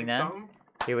continuing then.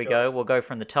 Here we go. We'll go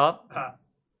from the top.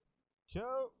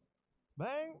 Joe.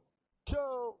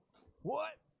 Mango.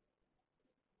 What?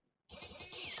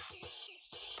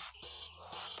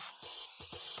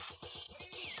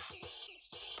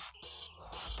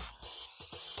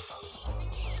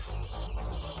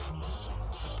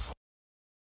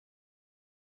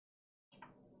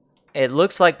 it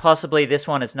looks like possibly this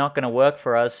one is not going to work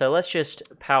for us, so let's just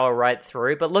power right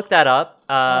through. But look that up,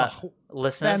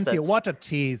 listeners. Cynthia, what a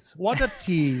tease. What a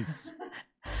tease.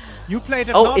 You played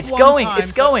it Oh, not it's one going, time,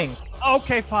 it's going.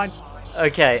 Okay, fine.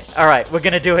 Okay, alright, we're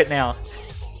going to do it now.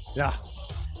 Yeah.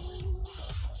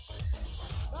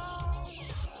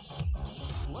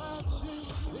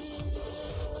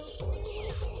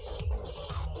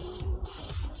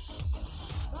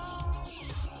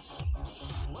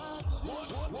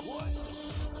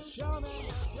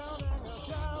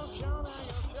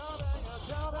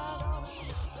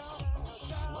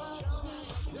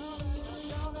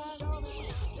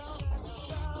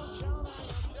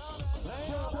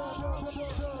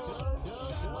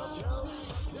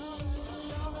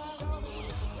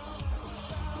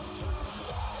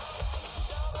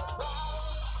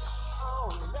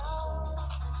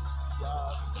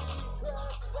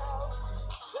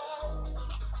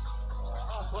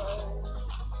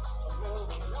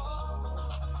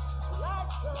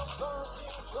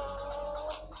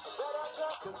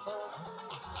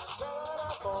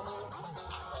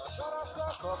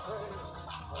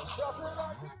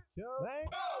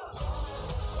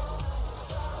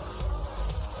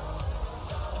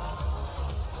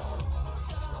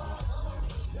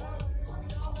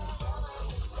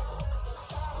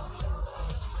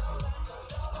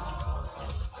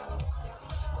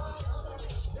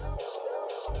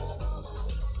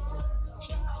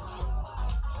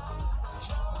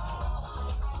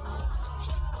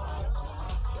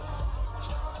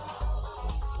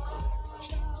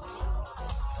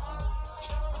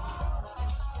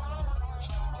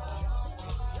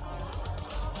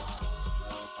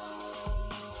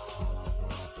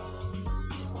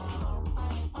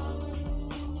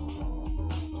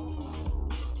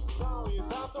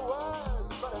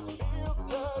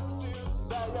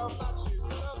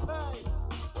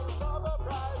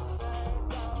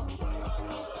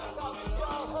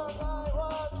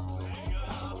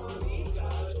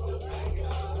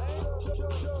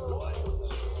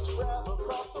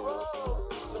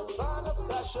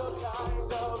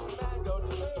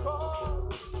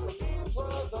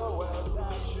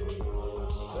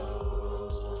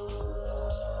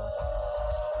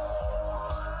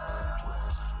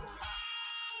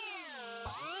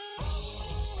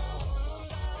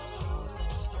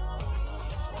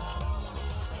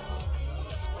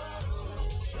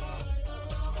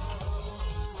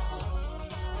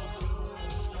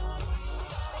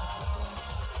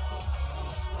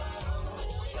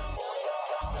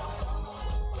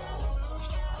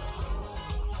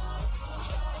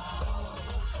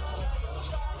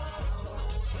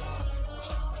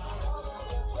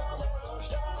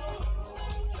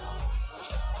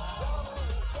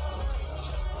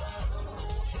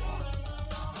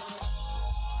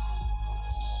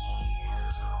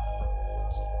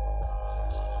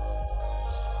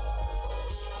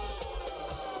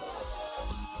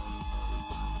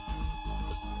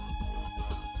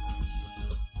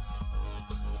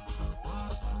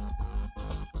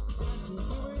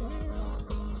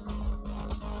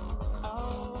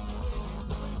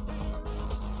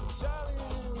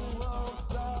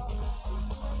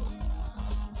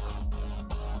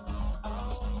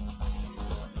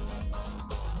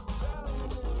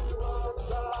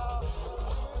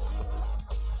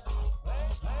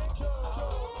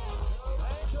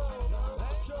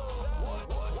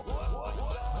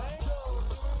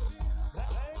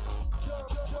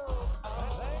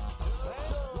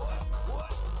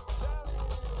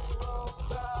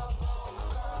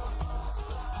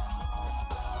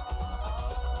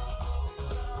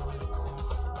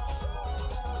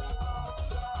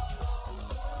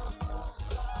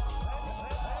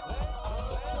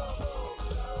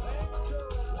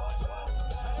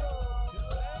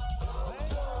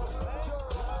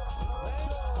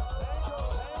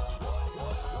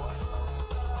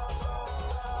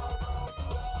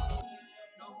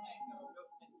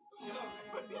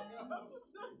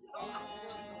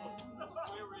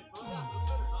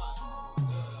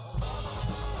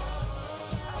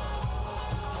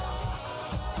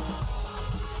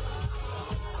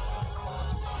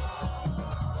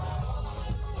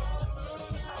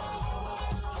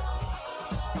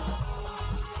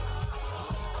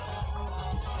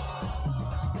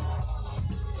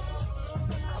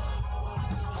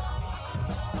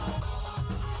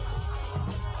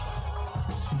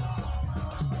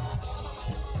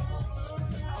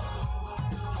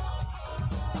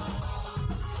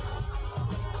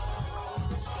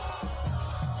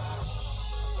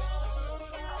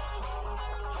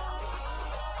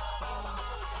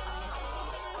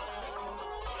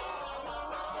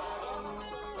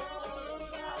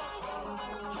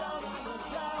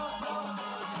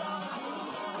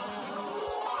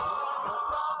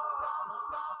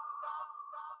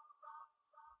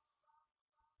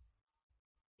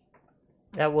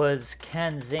 That was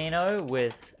Canzino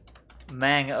with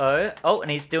Mang O. Oh,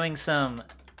 and he's doing some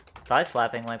thigh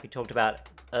slapping like we talked about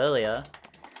earlier.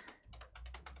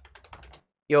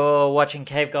 You're watching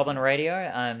Cave Goblin Radio.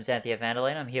 I'm Xanthia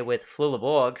Vanderlane. I'm here with Flula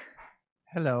Borg.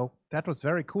 Hello. That was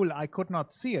very cool. I could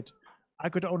not see it. I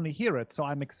could only hear it, so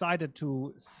I'm excited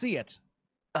to see it.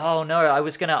 Oh no, I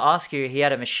was going to ask you, he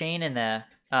had a machine in there.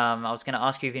 I was going to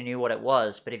ask you if you knew what it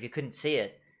was, but if you couldn't see it,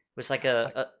 it was like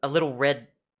a little red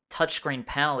touchscreen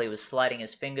panel he was sliding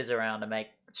his fingers around to make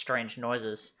strange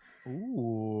noises.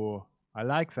 Ooh, I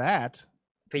like that.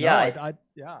 But No,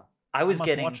 yeah, I was must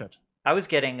getting watch it.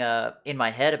 in my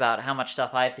head about how much stuff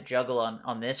I have to juggle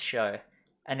on this show,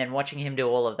 and then watching him do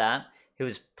all of that. He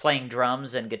was playing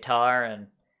drums and guitar, and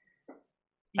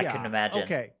I couldn't imagine.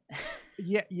 Okay.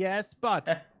 Yes,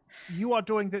 but you are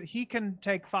doing that. He can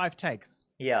take 5 takes.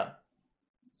 Yeah,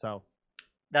 So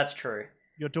that's true.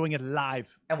 you're doing it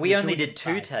live. And we You're only doing did it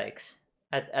 2 live. takes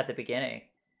at the beginning.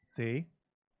 See?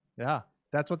 Yeah.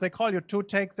 That's what they call you. 2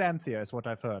 takes Anthea is what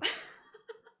I've heard.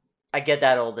 I get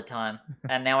that all the time,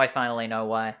 and now I finally know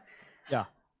why. Yeah.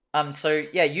 So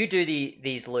yeah, you do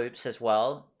these loops as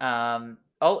well.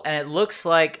 Oh, and it looks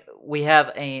like we have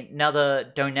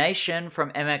another donation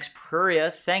from MX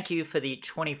Pruria. Thank you for the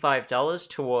 $25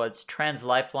 towards Trans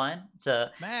Lifeline.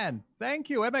 Man, thank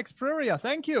you. MX Pruria,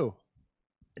 thank you.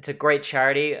 It's a great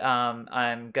charity.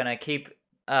 I'm gonna keep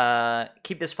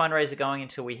this fundraiser going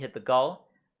until we hit the goal.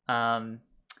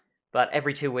 But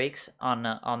every 2 weeks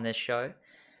on this show.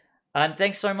 And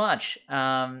thanks so much.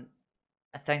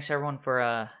 Thanks everyone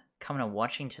for coming and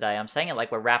watching today. I'm saying it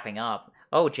like we're wrapping up.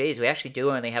 Oh, geez, we actually do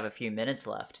only have a few minutes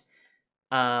left.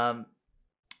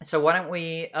 So why don't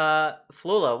we,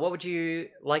 Flula, what would you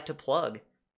like to plug?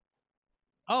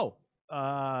 Oh,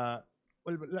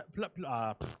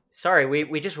 Sorry,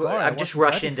 I've just wasn't rushed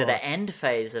ready into for the it. end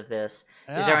phase of this. Is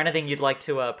Yeah. there anything you'd like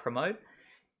to promote?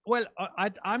 Well,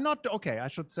 I'm not okay. I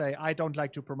should say I don't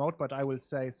like to promote, but I will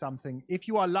say something. If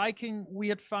you are liking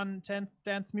weird, fun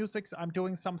dance musics, I'm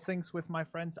doing some things with my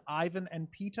friends Ivan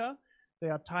and Peter. They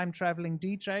are time traveling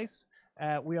DJs.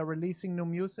 We are releasing new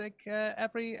music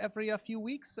every a few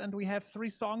weeks, and we have 3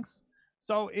 songs.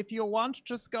 So if you want,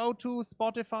 just go to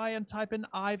Spotify and type in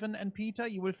Ivan and Peter.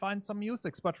 You will find some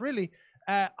musics. But really,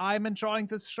 I'm enjoying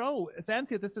this show.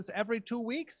 Xanthia, this is every 2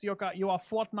 weeks. You are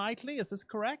fortnightly. Is this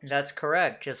correct? That's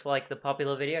correct, just like the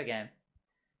popular video game.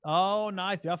 Oh,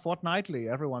 nice. Yeah, fortnightly.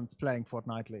 Everyone's playing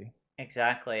fortnightly.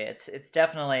 Exactly. It's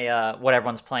definitely what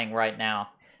everyone's playing right now.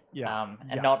 Yeah.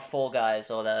 And yeah. not Fall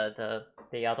Guys or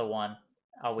the other one.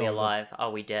 Are we Oh, alive? Are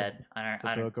we dead? I the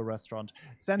don't. burger restaurant.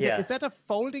 Xanthia, Yeah. is that a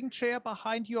folding chair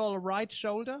behind your right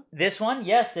shoulder? This one,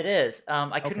 yes, it is.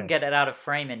 I couldn't Okay. get it out of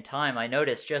frame in time. I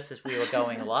noticed just as we were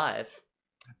going live.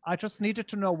 I just needed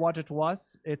to know what it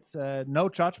was. It's no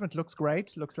judgment. Looks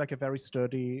great. Looks like a very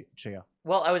sturdy chair.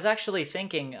 Well, I was actually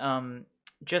thinking.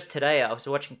 Just today, I was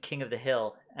watching King of the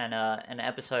Hill, and an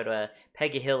episode where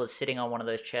Peggy Hill is sitting on one of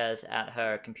those chairs at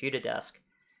her computer desk,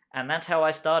 and that's how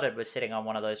I started, was sitting on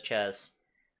one of those chairs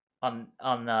on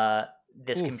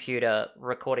this Oof. computer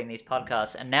recording these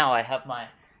podcasts, and now I have my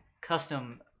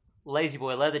custom Lazy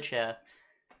Boy leather chair.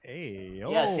 Hey,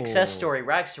 Yeah, success story,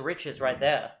 rags to riches, right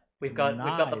there. We've got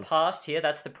the Nice. past here.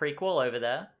 That's the prequel over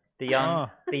there. The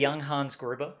young Hans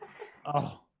Gruber.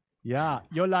 Oh, yeah.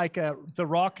 You're like The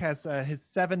Rock has his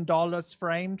 $7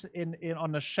 framed in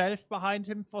on a shelf behind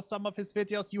him for some of his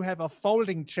videos. You have a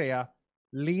folding chair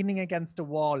leaning against the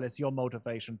wall as your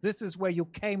motivation. This is where you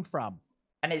came from.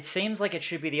 And it seems like it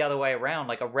should be the other way around.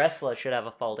 Like a wrestler should have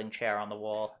a folding chair on the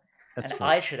wall. That's and true.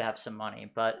 I should have some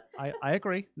money, but I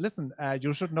agree. Listen,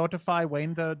 you should notify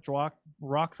Wayne the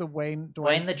Rock the Wayne.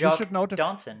 Wayne the you Jock should notify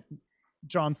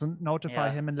Johnson. Notify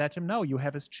Yeah. him and let him know you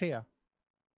have his chair.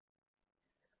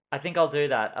 I think I'll do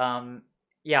that.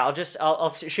 Yeah, I'll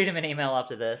shoot him an email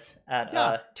after this at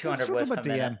Yeah, 200 shoot words him per a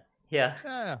minute. DM. Yeah,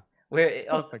 Yeah,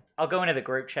 I'll perfect. go into the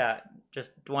group chat. Just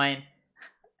Dwayne,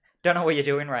 don't know what you're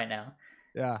doing right now.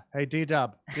 Yeah. Hey,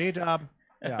 D-Dub.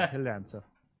 Yeah, he'll answer.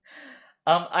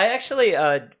 I actually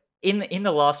in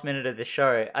the last minute of the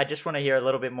show, I just want to hear a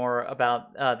little bit more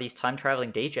about these time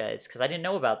traveling DJs, because I didn't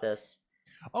know about this.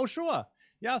 Oh, sure.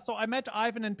 Yeah, so I met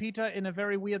Ivan and Peter in a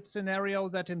very weird scenario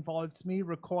that involves me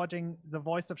recording the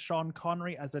voice of Sean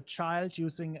Connery as a child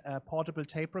using a portable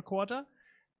tape recorder.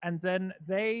 And then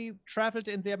they traveled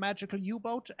in their magical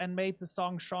U-boat and made the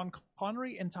song Sean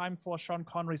Connery in time for Sean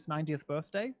Connery's 90th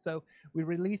birthday. So we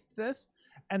released this.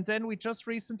 And then we just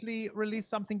recently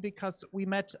released something because we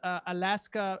met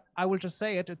Alaska. I will just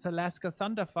say it. It's Alaska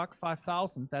Thunderfuck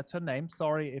 5000. That's her name.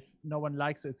 Sorry if no one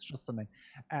likes it. It's just a name.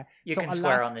 You so can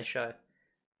swear on this show.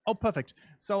 Oh, perfect.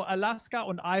 So Alaska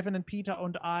and Ivan and Peter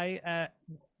and I,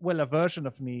 a version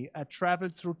of me,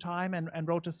 traveled through time and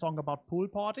wrote a song about pool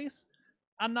parties.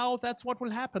 And now that's what will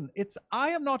happen.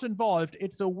 I am not involved.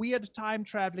 It's a weird time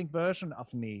traveling version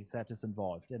of me that is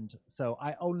involved. And so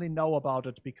I only know about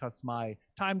it because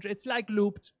it's like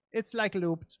looped. It's like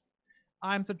looped.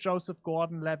 I'm the Joseph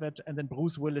Gordon-Levitt, and then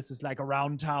Bruce Willis is like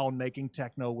around town making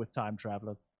techno with time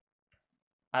travelers.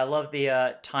 I love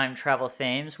the time travel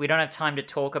themes. We don't have time to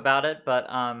talk about it, but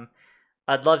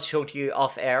I'd love to talk to you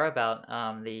off air about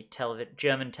the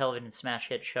German television smash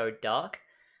hit show Dark.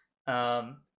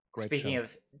 Speaking of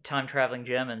time traveling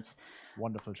Germans.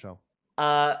 Wonderful show.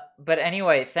 But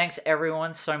anyway, thanks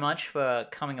everyone so much for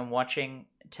coming and watching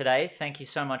today. Thank you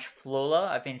so much, Flula.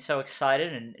 I've been so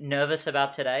excited and nervous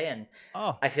about today, and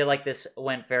I feel like this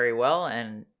went very well,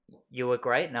 and you were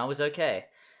great, and I was okay.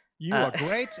 You were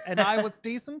great, and I was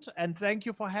decent, and thank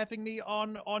you for having me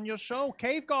on your show,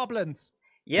 Cave Goblins.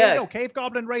 Yeah. Cave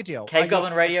Goblin Radio. Cave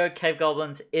Goblin Radio, Cave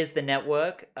Goblins is the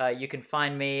network. You can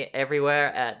find me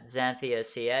everywhere at Xanthia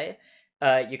CA.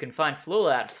 You can find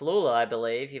Flula at Flula, I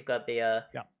believe. You've got the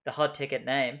hot ticket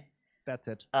name. That's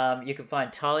it. You can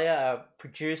find Talia, our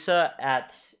producer,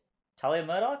 at Talia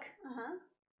Murdoch. Uh-huh.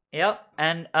 Yep.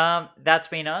 And that's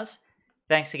been us.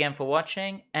 Thanks again for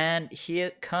watching. And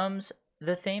here comes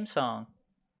the theme song.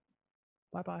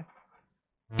 Bye-bye.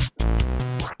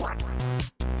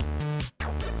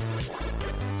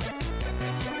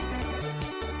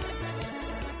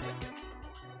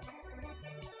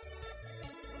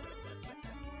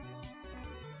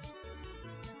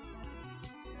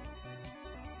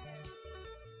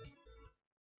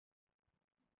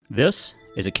 This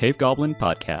is a Cave Goblin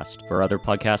podcast. For other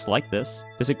podcasts like this,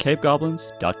 visit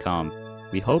cavegoblins.com.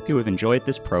 We hope you have enjoyed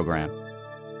this program.